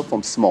incentive. Start off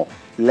from small.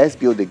 Let's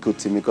build a good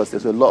team, because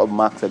there's a lot of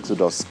max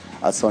exodus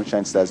at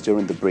Sunshine Stars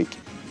during the break.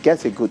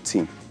 Get a good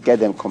team. Get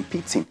them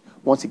competing.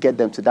 Once you get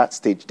them to that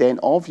stage, then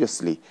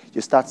obviously you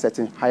start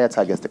setting higher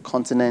targets. The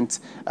continent,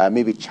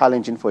 maybe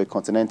challenging for a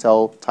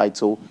continental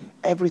title.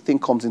 Everything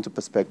comes into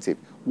perspective.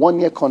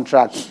 1 year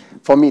contract,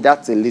 for me,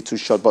 that's a little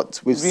short,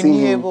 but we've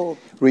seen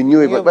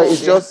renewable. But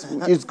it's just,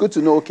 it's good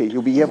to know, okay,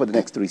 you'll be here for the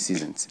next 3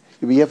 seasons.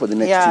 You'll be here for the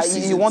next 2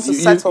 seasons. You want to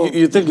settle.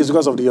 You think it's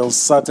because of the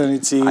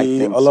uncertainty,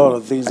 a lot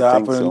of things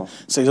that happen.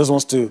 So he just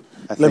wants to,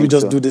 let me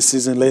just do this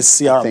season. Let's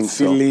see how I'm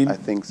feeling. I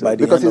think so.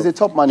 Because he's a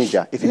top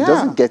manager. If he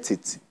doesn't get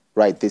it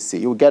right this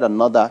year, you'll get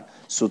another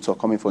suitor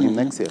coming for him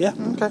next year.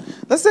 Okay.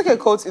 Let's take a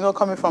quote,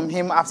 coming from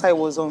him after it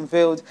was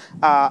unveiled.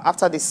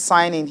 After the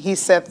signing, he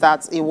said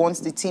that he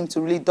wants the team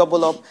to really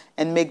double up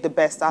and make the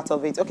best out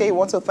of it. Okay, he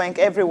wants to thank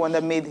everyone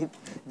that made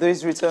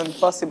this return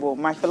possible.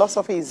 My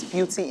philosophy is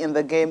beauty in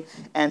the game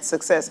and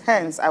success.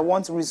 Hence, I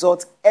want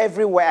results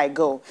everywhere I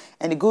go.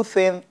 And the good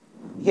thing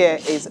here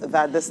is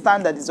that the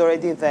standard is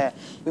already there.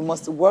 We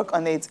must work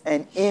on it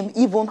and aim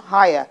even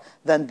higher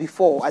than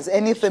before, as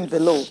anything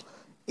below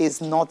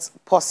is not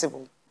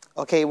possible.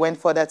 Okay, he went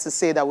further to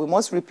say that we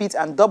must repeat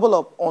and double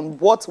up on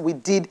what we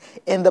did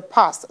in the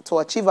past to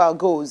achieve our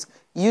goals.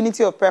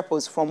 Unity of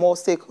purpose from all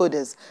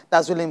stakeholders.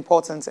 That's really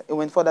important. It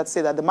went further to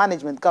say that the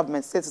management,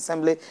 government, State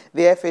Assembly,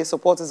 the FA,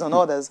 supporters and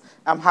others,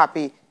 I'm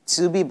happy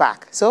to be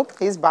back. So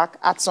he's back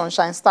at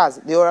Sunshine Stars,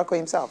 the Oracle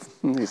himself.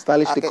 He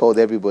stylishly called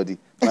everybody.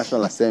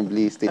 National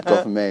Assembly, state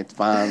government,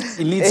 fans.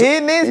 He needs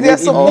their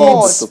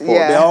support.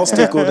 Yeah. They're all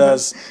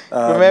stakeholders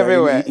from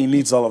everywhere. He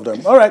needs all of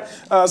them. All right.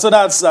 So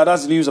that's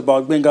the news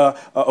about Gbenga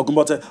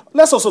Ogunbote.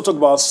 Let's also talk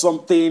about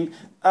something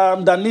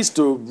that needs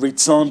to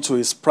return to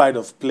its pride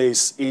of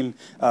place in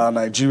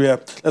Nigeria.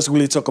 Let's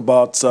really talk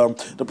about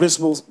the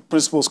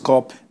Principals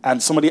Cup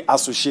and somebody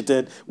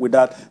associated with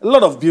that. A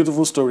lot of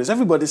beautiful stories.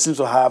 Everybody seems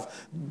to have,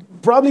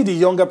 probably the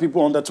younger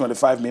people under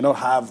 25 may not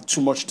have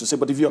too much to say,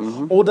 but if you're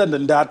older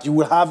than that, you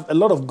will have a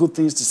lot of good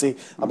things to say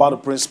about the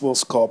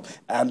Principals Cup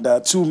and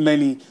too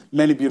many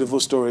beautiful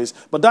stories.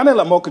 But Daniel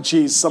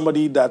Amokachi is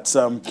somebody that,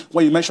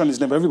 when you mention his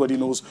name, everybody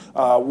knows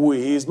who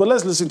he is. But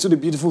let's listen to the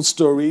beautiful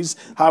stories,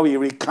 how he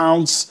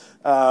recounts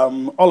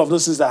all of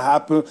those things that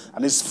happen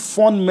and his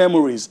fond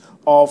memories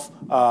of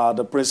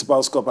the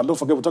Principals Cup. And don't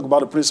forget, we talked about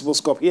the Principals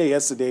Cup here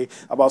yesterday,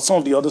 about some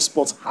of the other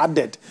sports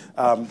added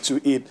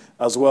to it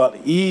as well.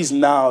 He is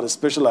now the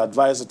special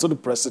advisor to the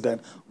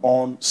president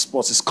on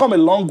sports. It's come a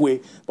long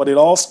way, but it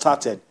all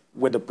started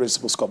with the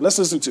Principals Cup. Let's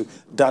listen to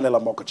Daniel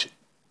Amokachi.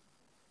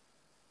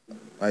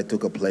 I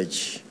took a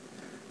pledge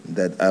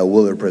that I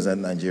will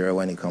represent Nigeria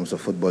when it comes to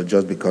football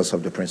just because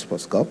of the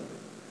Principals Cup.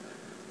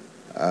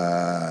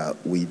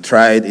 We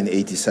tried in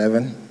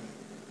 '87.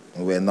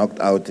 We were knocked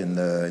out in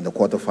the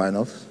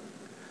quarterfinals.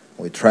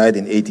 We tried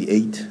in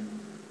 '88,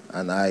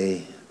 and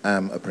I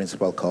am a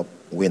Principal Cup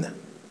winner.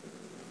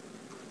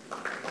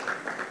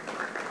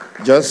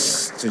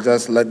 Just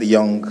to let the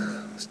young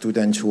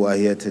students who are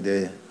here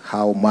today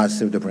how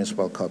massive the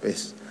Principal Cup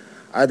is.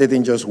 I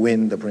didn't just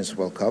win the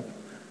Principal Cup.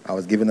 I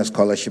was given a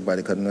scholarship by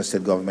the Kaduna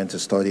State government to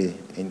study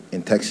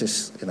in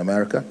Texas, in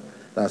America.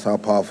 That's how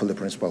powerful the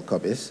Principal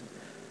Cup is.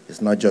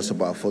 It's not just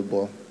about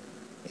football.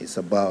 It's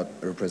about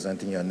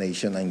representing your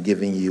nation and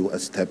giving you a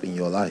step in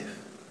your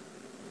life.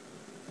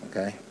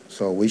 Okay?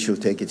 So we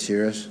should take it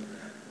serious.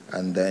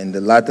 And in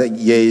the latter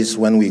years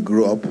when we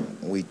grew up,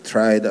 we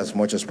tried as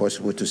much as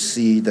possible to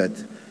see that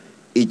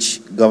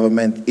each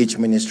government, each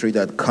ministry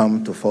that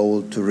come to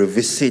fold to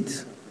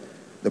revisit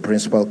the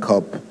Principal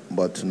Cup,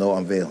 but to no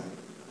avail.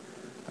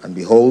 And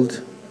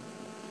behold,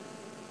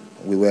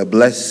 we were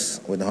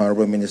blessed with the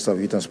Honorable Minister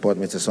of Youth and Sport,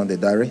 Mr. Sunday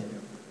Dare,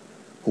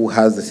 who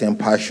has the same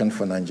passion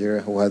for Nigeria,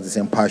 who has the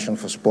same passion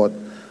for sport,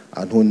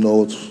 and who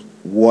knows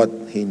what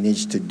he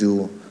needs to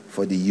do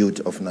for the youth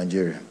of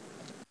Nigeria.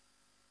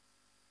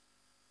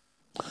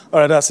 All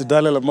right, that's it.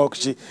 Daniel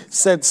Amokachi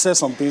said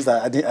some things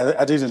that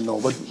I didn't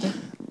know, but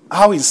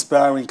how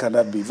inspiring can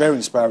that be? Very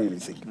inspiring, you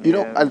think? You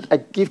know, I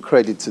give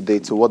credit today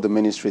to what the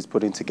ministry is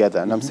putting together,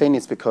 and I'm saying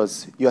it's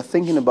because you're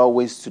thinking about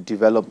ways to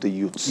develop the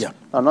youths. Yeah.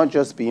 Now, not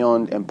just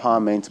beyond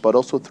empowerment, but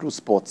also through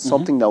sports,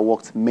 something that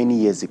worked many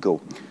years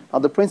ago. Now,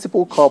 the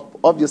Principal Cup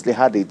obviously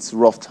had its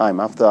rough time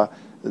after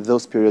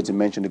those periods you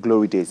mentioned, the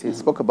glory days. It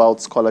spoke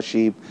about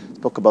scholarship,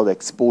 spoke about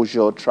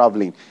exposure,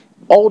 traveling.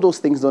 All those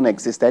things don't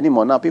exist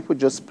anymore. Now, people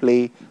just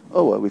play,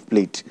 oh, well, we've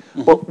played.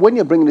 But when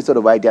you're bringing this sort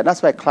of idea,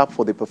 that's why I clap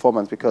for the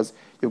performance, because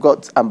you've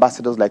got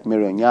ambassadors like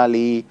Mary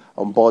Onyali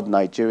on board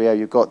Nigeria.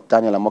 You've got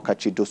Daniel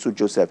Amokachi, Dosu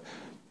Joseph.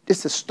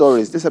 These are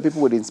stories. These are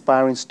people with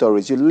inspiring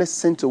stories. You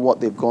listen to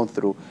what they've gone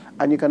through,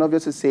 and you can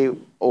obviously say,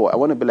 oh, I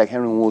want to be like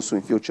Henry Nwosu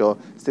in future,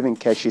 Stephen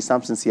Keshi,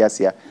 Samson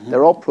Siasia.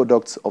 They're all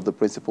products of the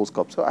Principals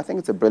Cup. So I think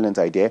it's a brilliant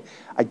idea.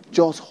 I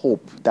just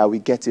hope that we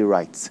get it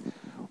right,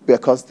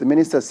 because the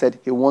minister said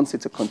he wants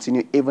it to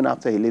continue even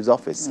after he leaves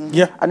office.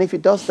 Yeah. And if he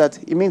does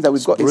that, it means that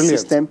we've got a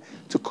system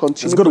to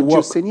continue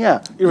producing,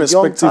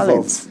 irrespective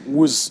of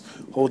who's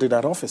holding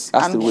that office.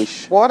 That's the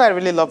wish. What I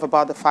really love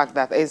about the fact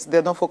that is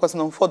they're not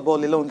focusing on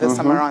football alone this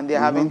time around. They're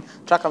having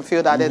track and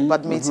field added,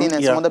 badminton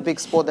and some other big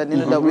sport that they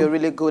know that we're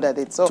really good at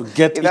it. So to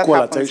get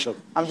equal attention.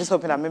 I'm just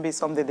hoping that maybe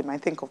someday they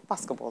might think of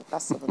basketball.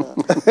 That's sort of the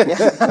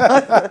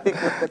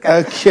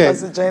okay.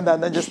 Join that,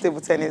 not just table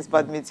tennis,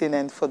 badminton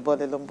and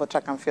football alone, but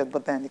track and field.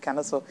 But then you can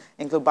also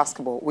include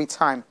basketball with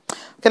time.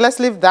 Okay, let's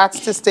leave that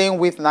to staying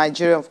with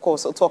Nigeria, of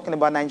course. So talking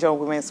about Nigerian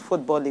Women's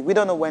Football League. We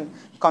don't know when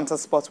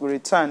contact sports will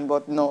return,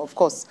 but no, of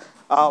course,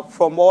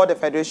 from all the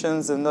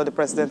federations and all the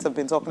presidents have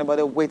been talking about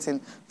it, waiting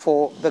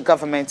for the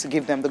government to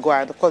give them the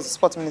go-ahead. Of course, the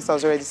sports minister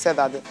has already said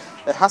that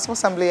the House of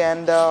Assembly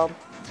and the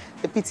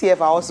PTF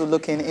are also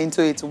looking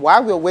into it.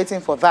 While we're waiting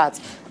for that,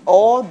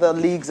 all the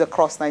leagues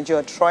across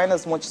Nigeria are trying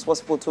as much as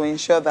possible to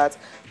ensure that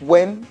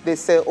when they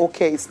say,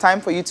 okay, it's time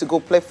for you to go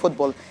play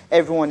football,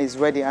 everyone is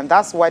ready. And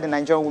that's why the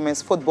Nigerian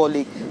Women's Football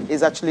League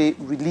is actually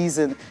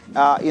releasing,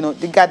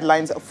 the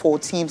guidelines for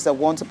teams that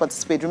want to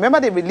participate.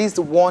 Remember, they released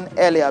one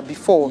earlier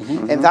before,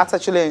 and that's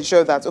actually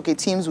ensured that, okay,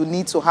 teams will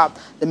need to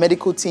have the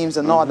medical teams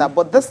and all that.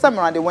 But this time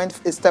around, they went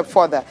a step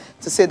further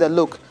to say that,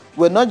 look,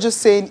 we're not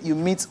just saying you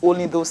meet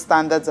only those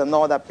standards and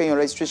all that, paying your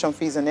registration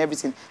fees and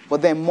everything, but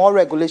then more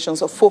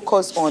regulations are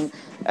focused on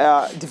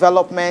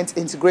development,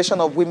 integration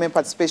of women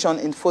participation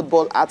in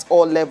football at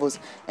all levels.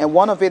 And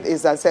one of it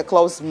is that the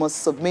clubs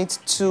must submit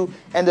to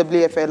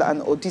NWFL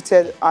an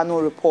audited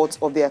annual report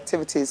of their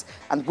activities,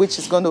 and which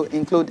is going to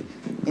include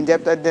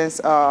in-depth evidence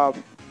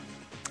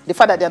the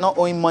fact that they're not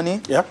owing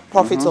money,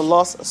 profit or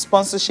loss,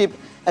 sponsorship,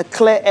 a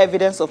clear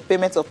evidence of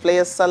payment of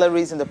players'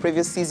 salaries in the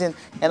previous season,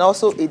 and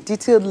also a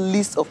detailed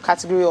list of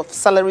category of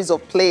salaries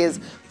of players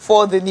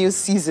for the new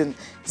season.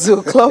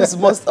 So clubs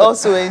must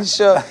also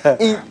ensure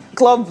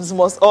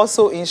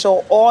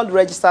all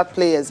registered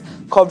players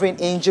covering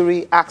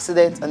injury,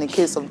 accident, and in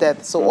case of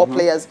death. So all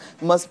players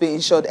must be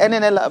insured.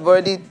 NNL have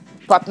already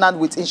partnered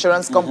with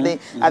insurance company.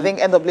 I think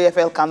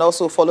NWFL can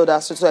also follow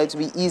that so it to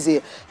be easy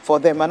for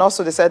them. And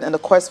also they said in the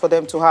quest for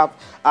them to have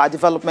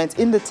development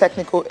in the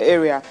technical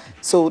area,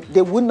 so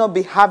they would not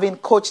be having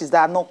coaches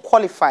that are not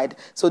qualified.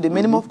 So the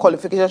minimum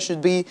qualification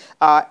should be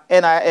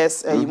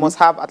NIS. You must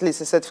have at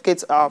least a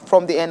certificate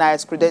from the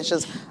NIS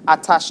credentials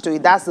attached to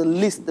it. That's the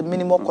least, the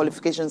minimum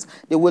qualifications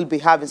they will be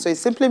having. So it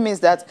simply means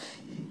that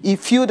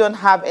if you don't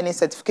have any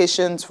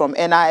certifications from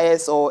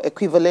NIS or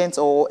equivalent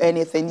or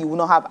anything, you will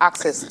not have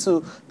access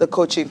to the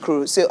coaching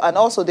crew. So, and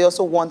also they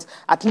also want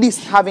at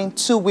least having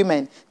 2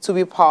 women to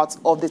be part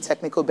of the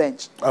technical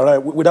bench. All right,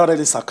 without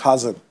any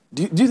sarcasm,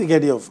 do you think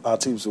any of our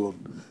teams will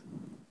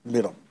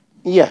meet up?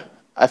 Yeah,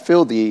 I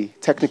feel the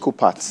technical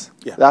parts.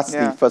 Yeah. That's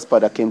the first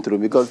part that came through,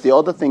 because the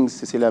other things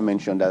Cecilia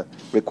mentioned are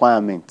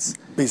requirements.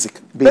 Basic.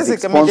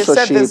 I mean, they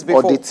said this Sponsorship,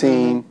 before.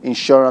 auditing,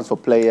 insurance for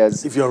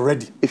players. If you're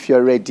ready. If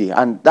you're ready.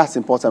 And that's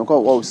important.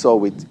 Because what we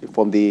saw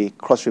from the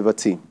Cross River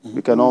team,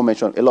 we can all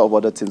mention a lot of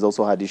other teams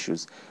also had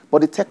issues.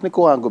 But the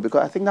technical angle,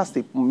 because I think that's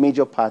the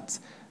major part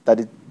that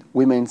the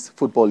Women's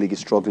Football League is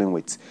struggling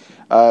with.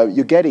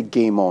 You get a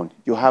game on,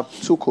 you have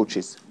 2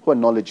 coaches who are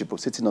knowledgeable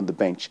sitting on the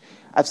bench.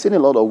 I've seen a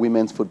lot of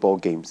women's football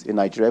games in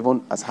Nigeria,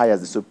 even as high as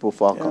the Super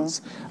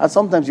Falcons. And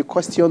sometimes you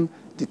question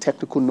the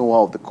technical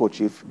know-how of the coach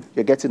if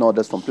you're getting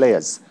orders from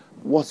players.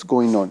 What's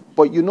going on?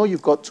 But you know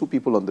you've got 2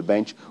 people on the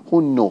bench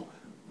who know,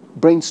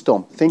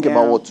 brainstorm, think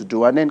about what to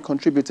do, and then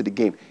contribute to the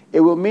game.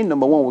 It will mean,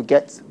 number one, we'll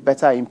get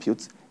better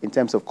input in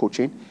terms of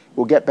coaching.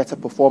 We'll get better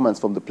performance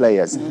from the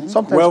players.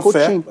 Sometimes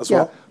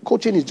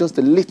coaching is just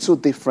a little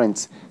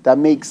difference that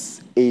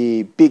makes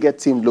a bigger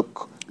team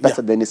look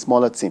better than a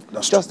smaller team.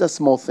 That's just true. A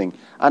small thing.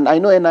 And I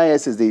know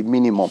NIS is the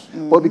minimum,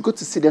 but it'd be good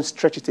to see them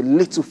stretch it a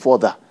little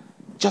further.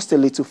 Just a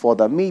little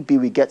further. Maybe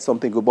we get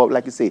something good, but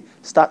like you say,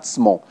 start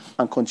small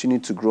and continue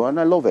to grow, and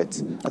I love it.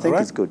 I think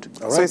it's good.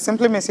 So it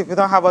simply means if you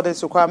don't have all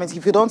these requirements,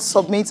 if you don't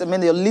submit,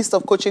 your list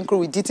of coaching crew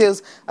with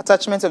details,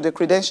 attachments of the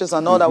credentials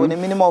and all that with a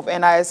minimum of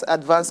NIS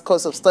advanced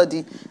course of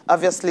study,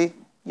 obviously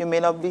you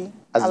may not be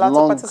allowed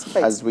to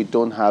participate. As we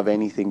don't have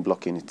anything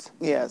blocking it.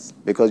 Yes.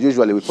 Because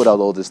usually we put out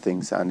all these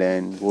things and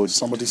then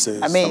somebody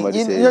says. I mean,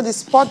 you know,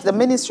 the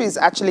ministry is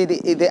actually,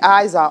 the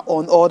eyes are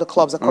on all the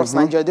clubs across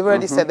Nigeria. They've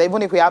already said that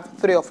even if we have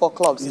 3 or 4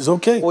 clubs, it's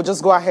okay. We'll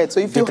just go ahead. So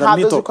if you have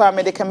those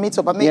requirements, they can meet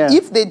up. I mean,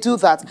 if they do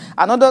that,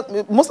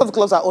 most of the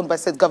clubs are owned by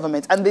state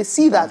government, and they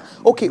see that,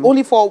 okay,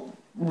 only for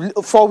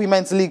 4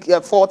 women's league,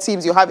 4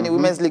 teams you have in a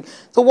women's league.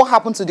 So what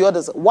happened to the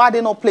others? Why are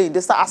they not playing? They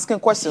start asking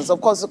questions.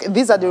 Of course, okay,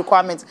 these are the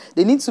requirements.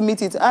 They need to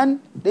meet it, and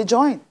they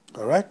join.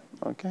 All right.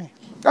 Okay.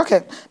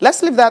 Okay.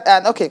 Let's leave that.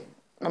 And okay,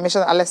 I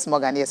mentioned Alex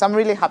Morgan. Yes, I'm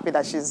really happy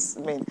that she's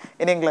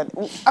in England.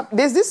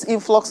 There's this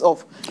influx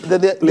of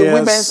the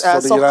women's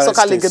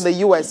soccer league in the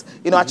US,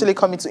 actually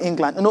coming to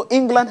England.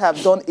 England have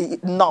done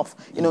enough,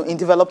 in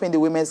developing the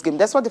women's game.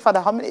 That's what the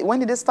father. When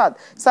did they start?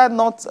 Started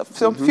not a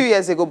few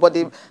years ago, but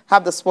they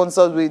have the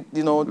sponsors with,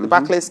 the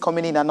Barclays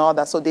coming in and all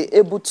that, so they're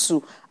able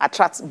to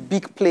attract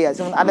big players.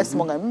 Even Alex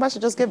Morgan, remember she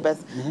just gave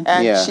birth,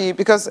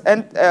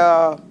 and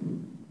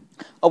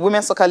a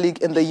women's soccer league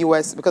in the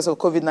US, because of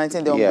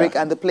COVID-19, they're on break,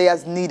 and the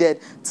players needed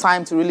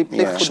time to really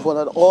play football,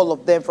 and all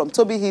of them, from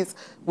Toby Heath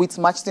with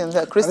Manchester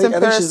United, Kristen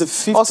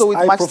Paris, also with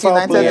Manchester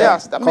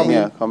United,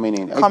 coming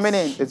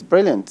in. It's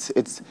brilliant.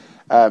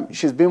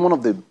 She's been one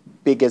of the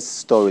biggest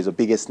stories or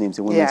biggest names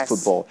in women's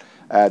football.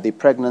 The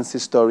pregnancy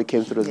story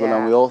came through as well,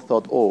 and we all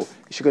thought, oh,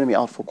 is she going to be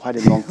out for quite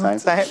a long time?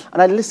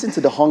 And I listened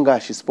to the hunger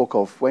she spoke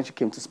of when she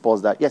came to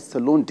Spurs, that yes, it's a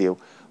loan deal,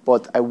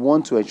 but I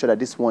want to ensure that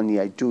this one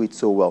year I do it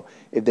so well.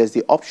 If there's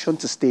the option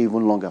to stay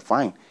even longer,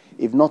 fine.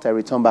 If not, I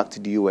return back to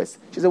the US.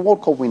 She's a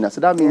World Cup winner, so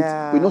that means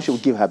we know she will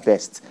give her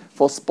best.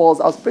 For Spurs,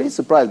 I was pretty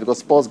surprised because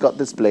Spurs got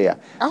this player.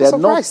 I'm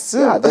surprised too.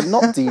 Yeah, they're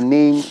not the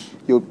name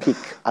you'll pick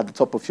at the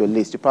top of your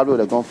list. You probably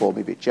would have gone for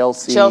maybe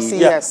Chelsea or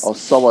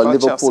someone,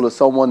 Liverpool or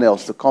someone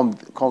else to come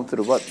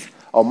through,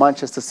 or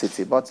Manchester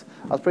City. But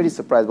I was pretty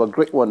surprised, but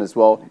great one as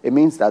well. It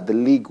means that the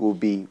league will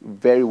be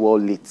very well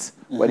lit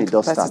when it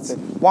does start.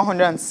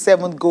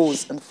 107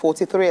 goals and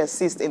 43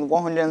 assists in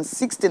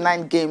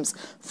 169 games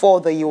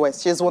for the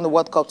US. She has won the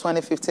World Cup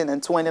 2015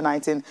 and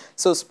 2019.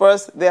 So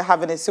Spurs, they're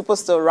having a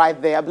superstar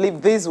right there. I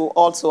believe this will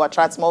also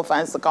attract more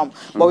fans to come.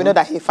 But we know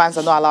that fans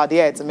are not allowed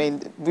yet. I mean,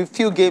 with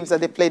few games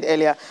that they played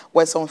earlier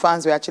where some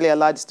fans were actually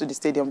allowed to the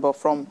stadium, but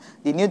from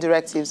the new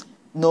directives,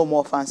 no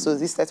more fans. So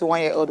this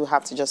 31-year-old will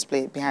have to just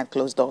play behind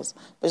closed doors.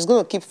 But she's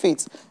going to keep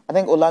fit. I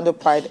think Orlando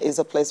Pride is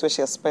a place where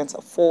she has spent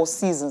 4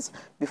 seasons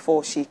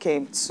before she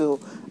came to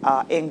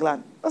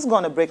England. Let's go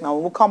on a break now.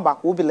 When we come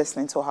back, we'll be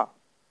listening to her.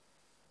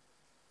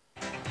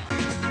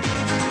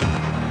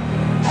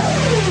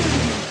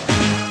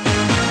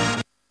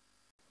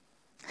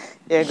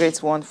 Yeah,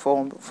 great one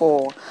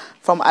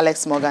from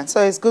Alex Morgan.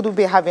 So it's good to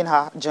be having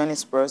her joining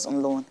Spurs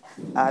on loan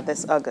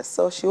this August.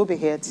 So she will be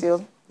here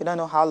till, we don't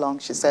know how long.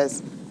 She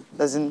says,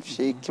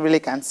 she really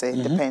can't say.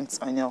 It depends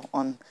on,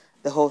 on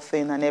the whole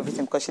thing and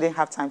everything, because she didn't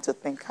have time to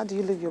think, how do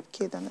you leave your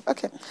kid?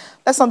 Okay,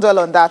 let's not dwell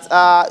on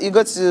that. You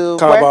go to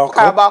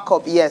Carabao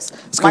Cup, yes.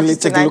 Let's quickly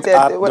take a look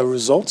at the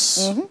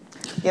results.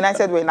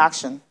 United were in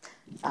action.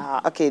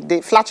 Okay,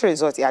 the flat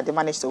result, yeah, they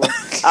managed to win.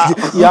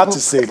 You had to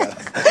say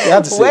that. You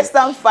had to say West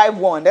Ham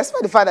 5-1. That's why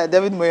the fact that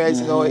David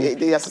Moyes, you know,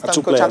 the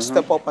assistant coach had to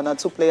step up, and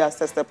 2 players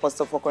tested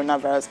positive for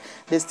coronavirus.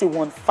 They still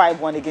won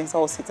 5-1 against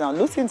Hull City. Now,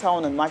 Luton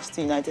Town and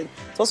Manchester United,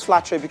 it was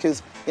flattery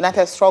because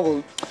United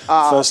struggled.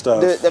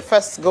 The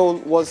first goal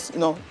was, you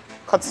know,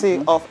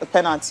 courtesy of a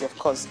penalty, of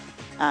course,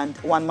 and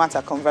Juan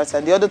Mata converted.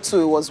 And the other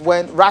 2 was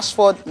when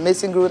Rashford,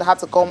 Mason Greenwood had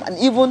to come, and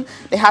even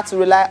they had to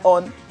rely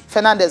on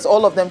Fernandes,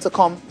 all of them to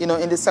come, you know,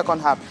 in the second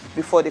half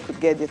before they could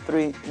get the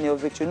 3-0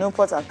 victory.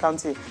 Newport and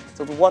County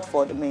to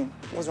Watford,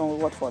 what's wrong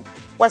with Watford?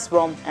 West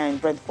Brom and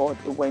Brentford,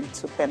 it went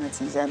to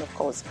penalties, and of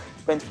course,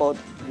 Brentford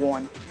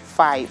won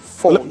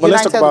 5-4. But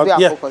let's talk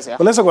about,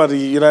 let's talk about the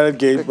United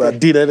game.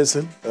 Dean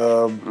Edison,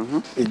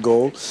 a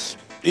goal.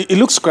 It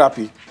looks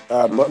scrappy,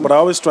 but I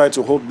always try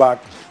to hold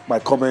back my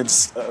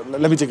comments.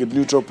 Let me take a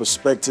neutral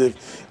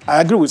perspective.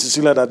 I agree with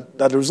Cecilia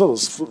that the result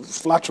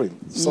was flattering.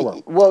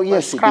 Well,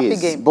 yes, it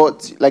is. Game.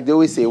 But like they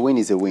always say, a win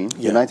is a win.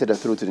 Yeah. United are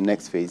through to the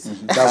next phase.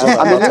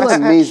 I'm a little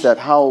amazed at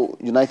how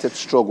United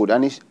struggled.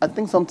 And I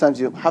think sometimes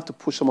you have to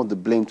push some of the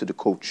blame to the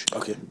coach.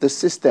 Okay. The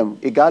system,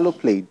 Igalo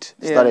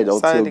started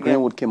out till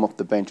Greenwood came off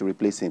the bench to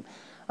replace him,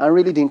 and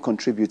really didn't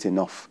contribute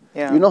enough.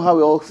 Yeah. You know how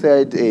we all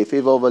said a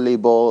favor over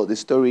labor, the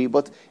story,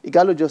 but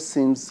Igalo just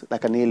seems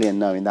like an alien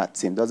now in that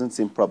team. Doesn't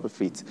seem proper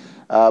fit.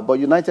 But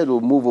United will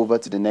move over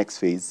to the next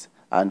phase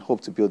and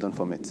hope to build on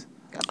from it.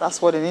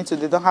 That's what they need to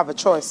do. They don't have a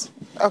choice.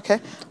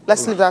 Okay,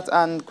 let's leave that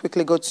and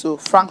quickly go to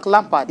Frank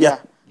Lampard. Yeah.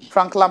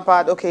 Frank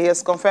Lampard, okay, he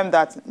has confirmed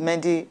that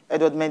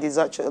Edward Mendy is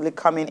actually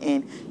coming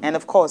in. And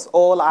of course,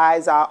 all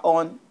eyes are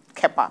on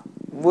Kepa.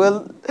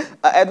 Will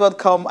Edward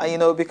come and, you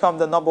know, become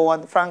the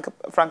 #1?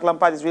 Frank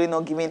Lampard is really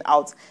not giving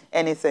out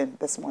anything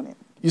this morning.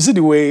 You see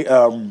the way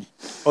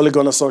Ole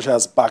Gunnar Solskjaer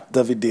has backed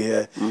David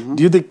De Gea.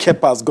 Do you think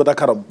Kepa has got that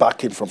kind of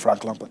backing from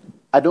Frank Lampard?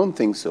 I don't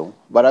think so.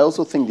 But I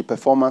also think the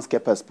performance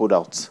Kepa has put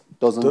out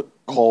doesn't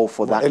call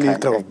for that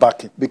kind of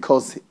backing.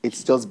 Because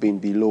it's just been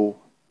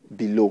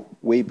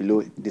way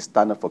below the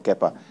standard for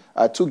Kepa.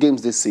 2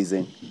 games this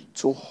season,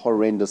 2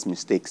 horrendous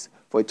mistakes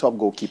for a top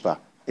goalkeeper.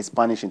 A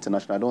Spanish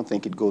international, I don't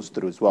think it goes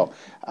through as well.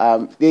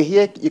 De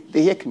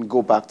Gea can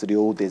go back to the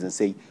old days and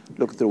say,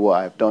 look through what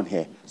I've done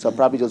here. So I'm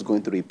probably just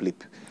going through a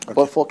blip. Okay.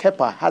 But for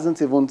Kepa,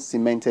 hasn't even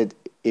cemented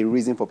a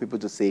reason for people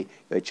to say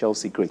you're a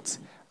Chelsea great.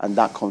 And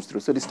that comes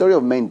through. So the story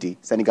of Mendy,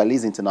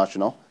 Senegalese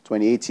international,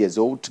 28 years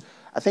old,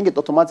 I think it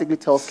automatically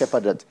tells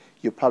Kepa that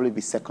you'll probably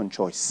be second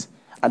choice.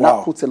 And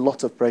that puts a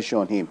lot of pressure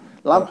on him.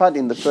 Lampard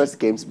in the first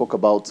game spoke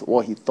about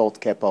what he thought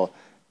Kepa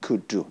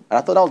could do. And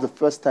I thought that was the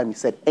first time he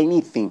said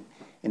anything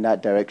in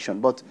that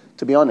direction. But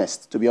to be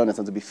honest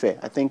and to be fair,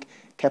 I think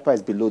Kepa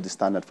is below the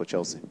standard for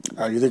Chelsea.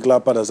 You think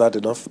Lampard has had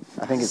enough?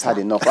 I think he's had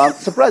enough. I'm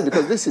surprised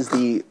because this is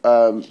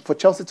for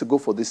Chelsea to go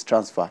for this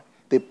transfer,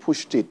 they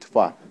pushed it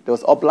far. There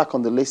was Oblak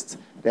on the list,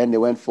 then they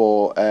went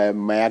for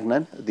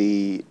Maignan,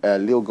 the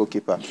Lille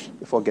goalkeeper,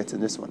 before getting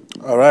this one.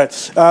 All right.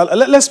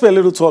 Let's pay a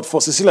little thought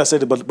for, Cecilia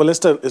said it, but let's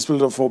pay a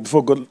little thought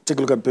before we take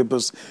a look at the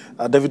papers.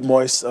 David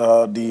Moyes,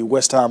 the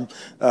West Ham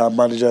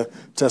manager,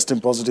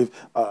 testing positive.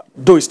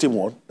 Though his team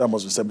won, that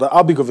must be said. But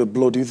how big of a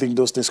blow do you think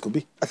those things could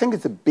be? I think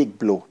it's a big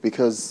blow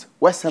because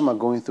West Ham are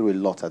going through a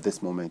lot at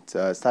this moment.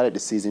 Started the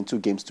season, 2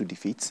 games, 2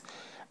 defeats.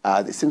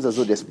 It seems as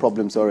though there's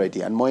problems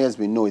already. And Moyes,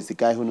 we know, is the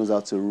guy who knows how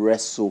to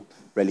wrestle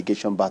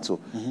relegation battle.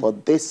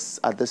 But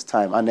at this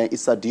time, and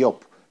Issa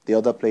Diop, the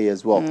other player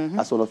as well,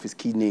 that's one of his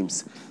key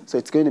names. So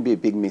it's going to be a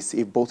big miss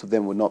if both of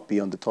them will not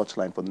be on the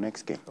touchline for the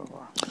next game.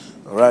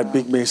 All right,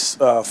 big miss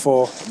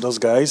for those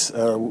guys.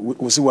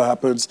 We'll see what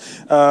happens.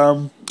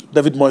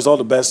 David Moyes, all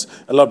the best.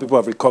 A lot of people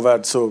have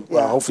recovered, so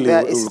hopefully...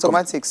 Yeah, it's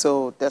symptomatic,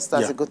 so that's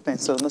a good thing.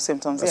 So no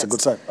symptoms That's a good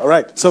sign. All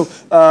right, so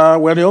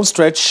we're on the home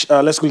stretch.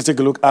 Let's quickly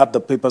take a look at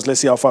the papers. Let's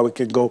see how far we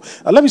can go.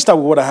 Let me start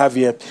with what I have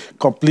here.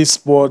 Complete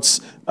Sports,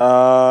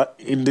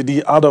 in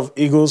the out of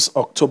Eagles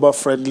October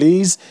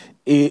friendlies.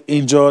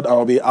 Injured and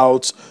will be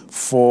out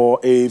for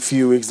a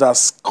few weeks.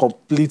 That's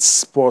Complete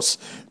Sports,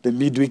 the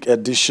midweek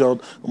edition.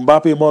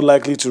 Mbappe more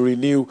likely to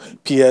renew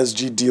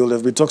PSG deal.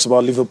 There's been talks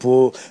about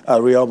Liverpool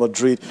and Real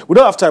Madrid. We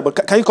don't have time,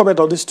 but can you comment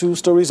on these 2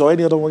 stories or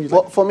any other one you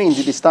think? Well, for me,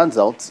 indeed, it stands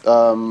out.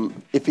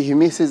 If he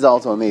misses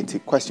out on it, the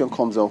question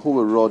comes on who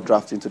will Raw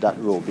draft into that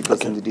role,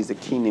 because indeed he's a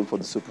key name for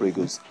the Super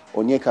Eagles.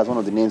 Onyeka is one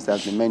of the names that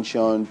has been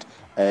mentioned.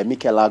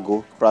 Mikel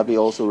Lago probably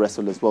also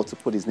wrestled as well to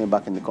put his name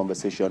back in the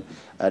conversation.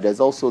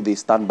 There's also the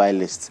standby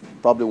list.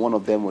 Probably one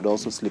of them would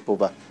also slip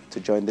over to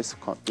join this.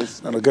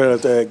 And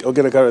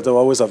Ogene Carrot are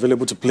always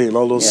available to play in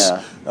all those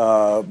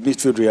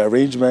midfield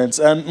rearrangements.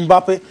 And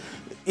Mbappe,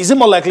 Is it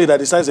more likely that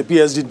he signs a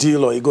PSG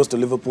deal or he goes to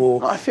Liverpool?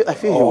 No, I feel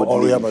he would or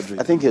leave. Real Madrid?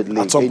 I think he'd leave.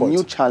 At some A point.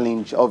 new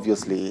challenge,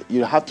 obviously,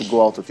 you have to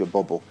go out of your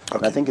bubble. Okay.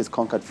 And I think he's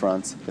conquered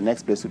France. The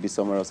next place would be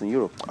somewhere else in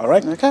Europe. All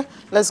right. Okay,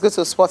 let's go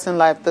to Sporting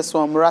Life. This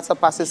one, Morata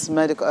passes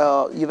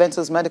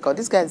Juventus medical.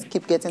 These guys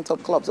keep getting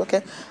top clubs.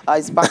 Okay,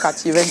 he's back at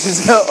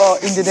Juventus or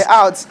in the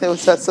out. He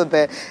was also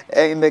there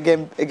in the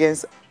game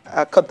against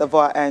Cote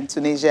d'Ivoire and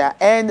Tunisia.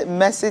 And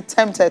Messi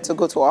tempted to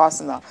go to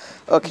Arsenal.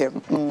 Okay,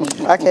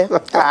 okay.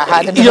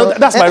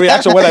 That's my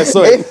reaction when I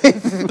saw it.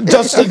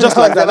 just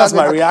like that. That's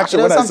my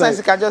reaction when I saw it. Sometimes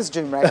you can just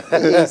dream, right?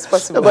 It's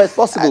possible. No, but it's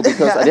possible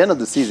because at the end of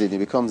the season, he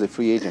becomes a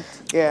free agent.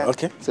 Yeah.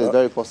 Okay. So it's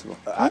very possible.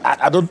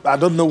 I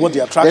don't know what the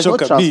There's attraction no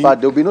can transfer.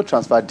 be. There'll be no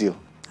transfer deal.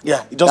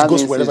 Yeah, it just That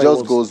goes means wherever it just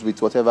wants. goes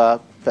with whatever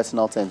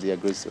personal terms he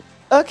agrees to.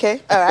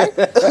 Okay, all right.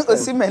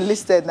 Osimhen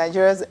listed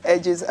Nigeria's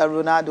edges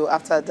Ronaldo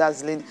after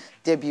dazzling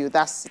debut.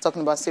 That's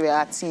talking about Serie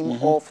A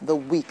team of the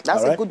week.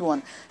 That's a good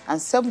one.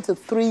 And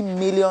 73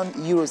 million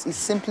euros is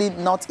simply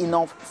not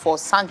enough for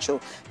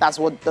Sancho. That's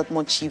what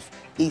Dortmund chief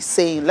is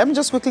saying. Let me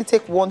just quickly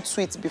take one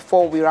tweet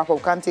before we wrap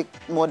up. Can't take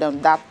more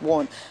than that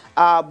one.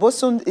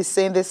 Bosun is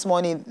saying this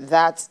morning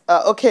that,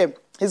 okay,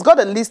 he's got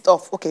a list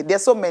of, okay,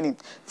 there's so many.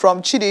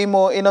 From Chidi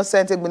Imo,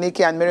 Innocent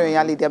Egbunike, and Mary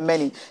Yali, there are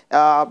many.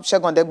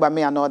 Shegon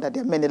Degbame and all that,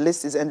 there are many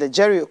lists. And the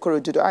Jerry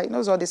Okorodudu, he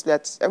knows all these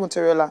players, Egun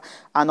Toriola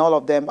and all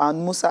of them,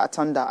 and Musa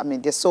Atanda. I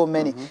mean, there's so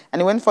many.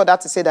 And he went further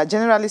to say that,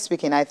 generally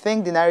speaking, I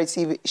think the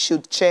narrative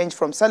should change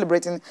from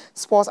celebrating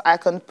sports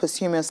icon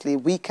posthumously.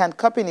 We can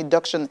copy an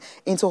induction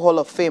into Hall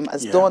of Fame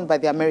as done by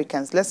the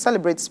Americans. Let's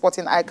celebrate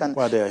sporting icon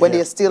when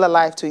they're still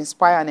alive to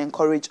inspire and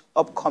encourage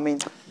upcoming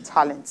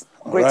talent.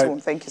 Great one.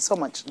 Thank you so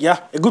much.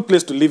 Yeah, a good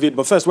place to leave it.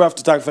 But first, we have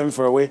to thank Femi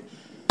Faraway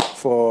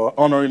for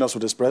honoring us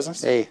with his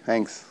presence. Hey,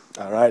 thanks.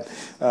 All right.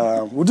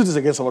 We'll do this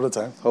again some other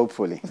time.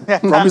 Hopefully.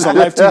 Promise on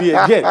live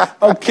TV again.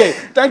 Okay.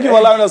 Thank you for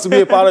allowing us to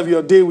be a part of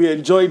your day. We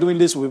enjoy doing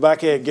this. We'll be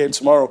back here again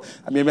tomorrow.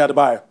 I'm Yemi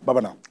Adebayo. Bye-bye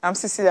now. I'm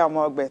Cecilia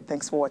Morgbe.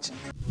 Thanks for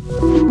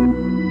watching.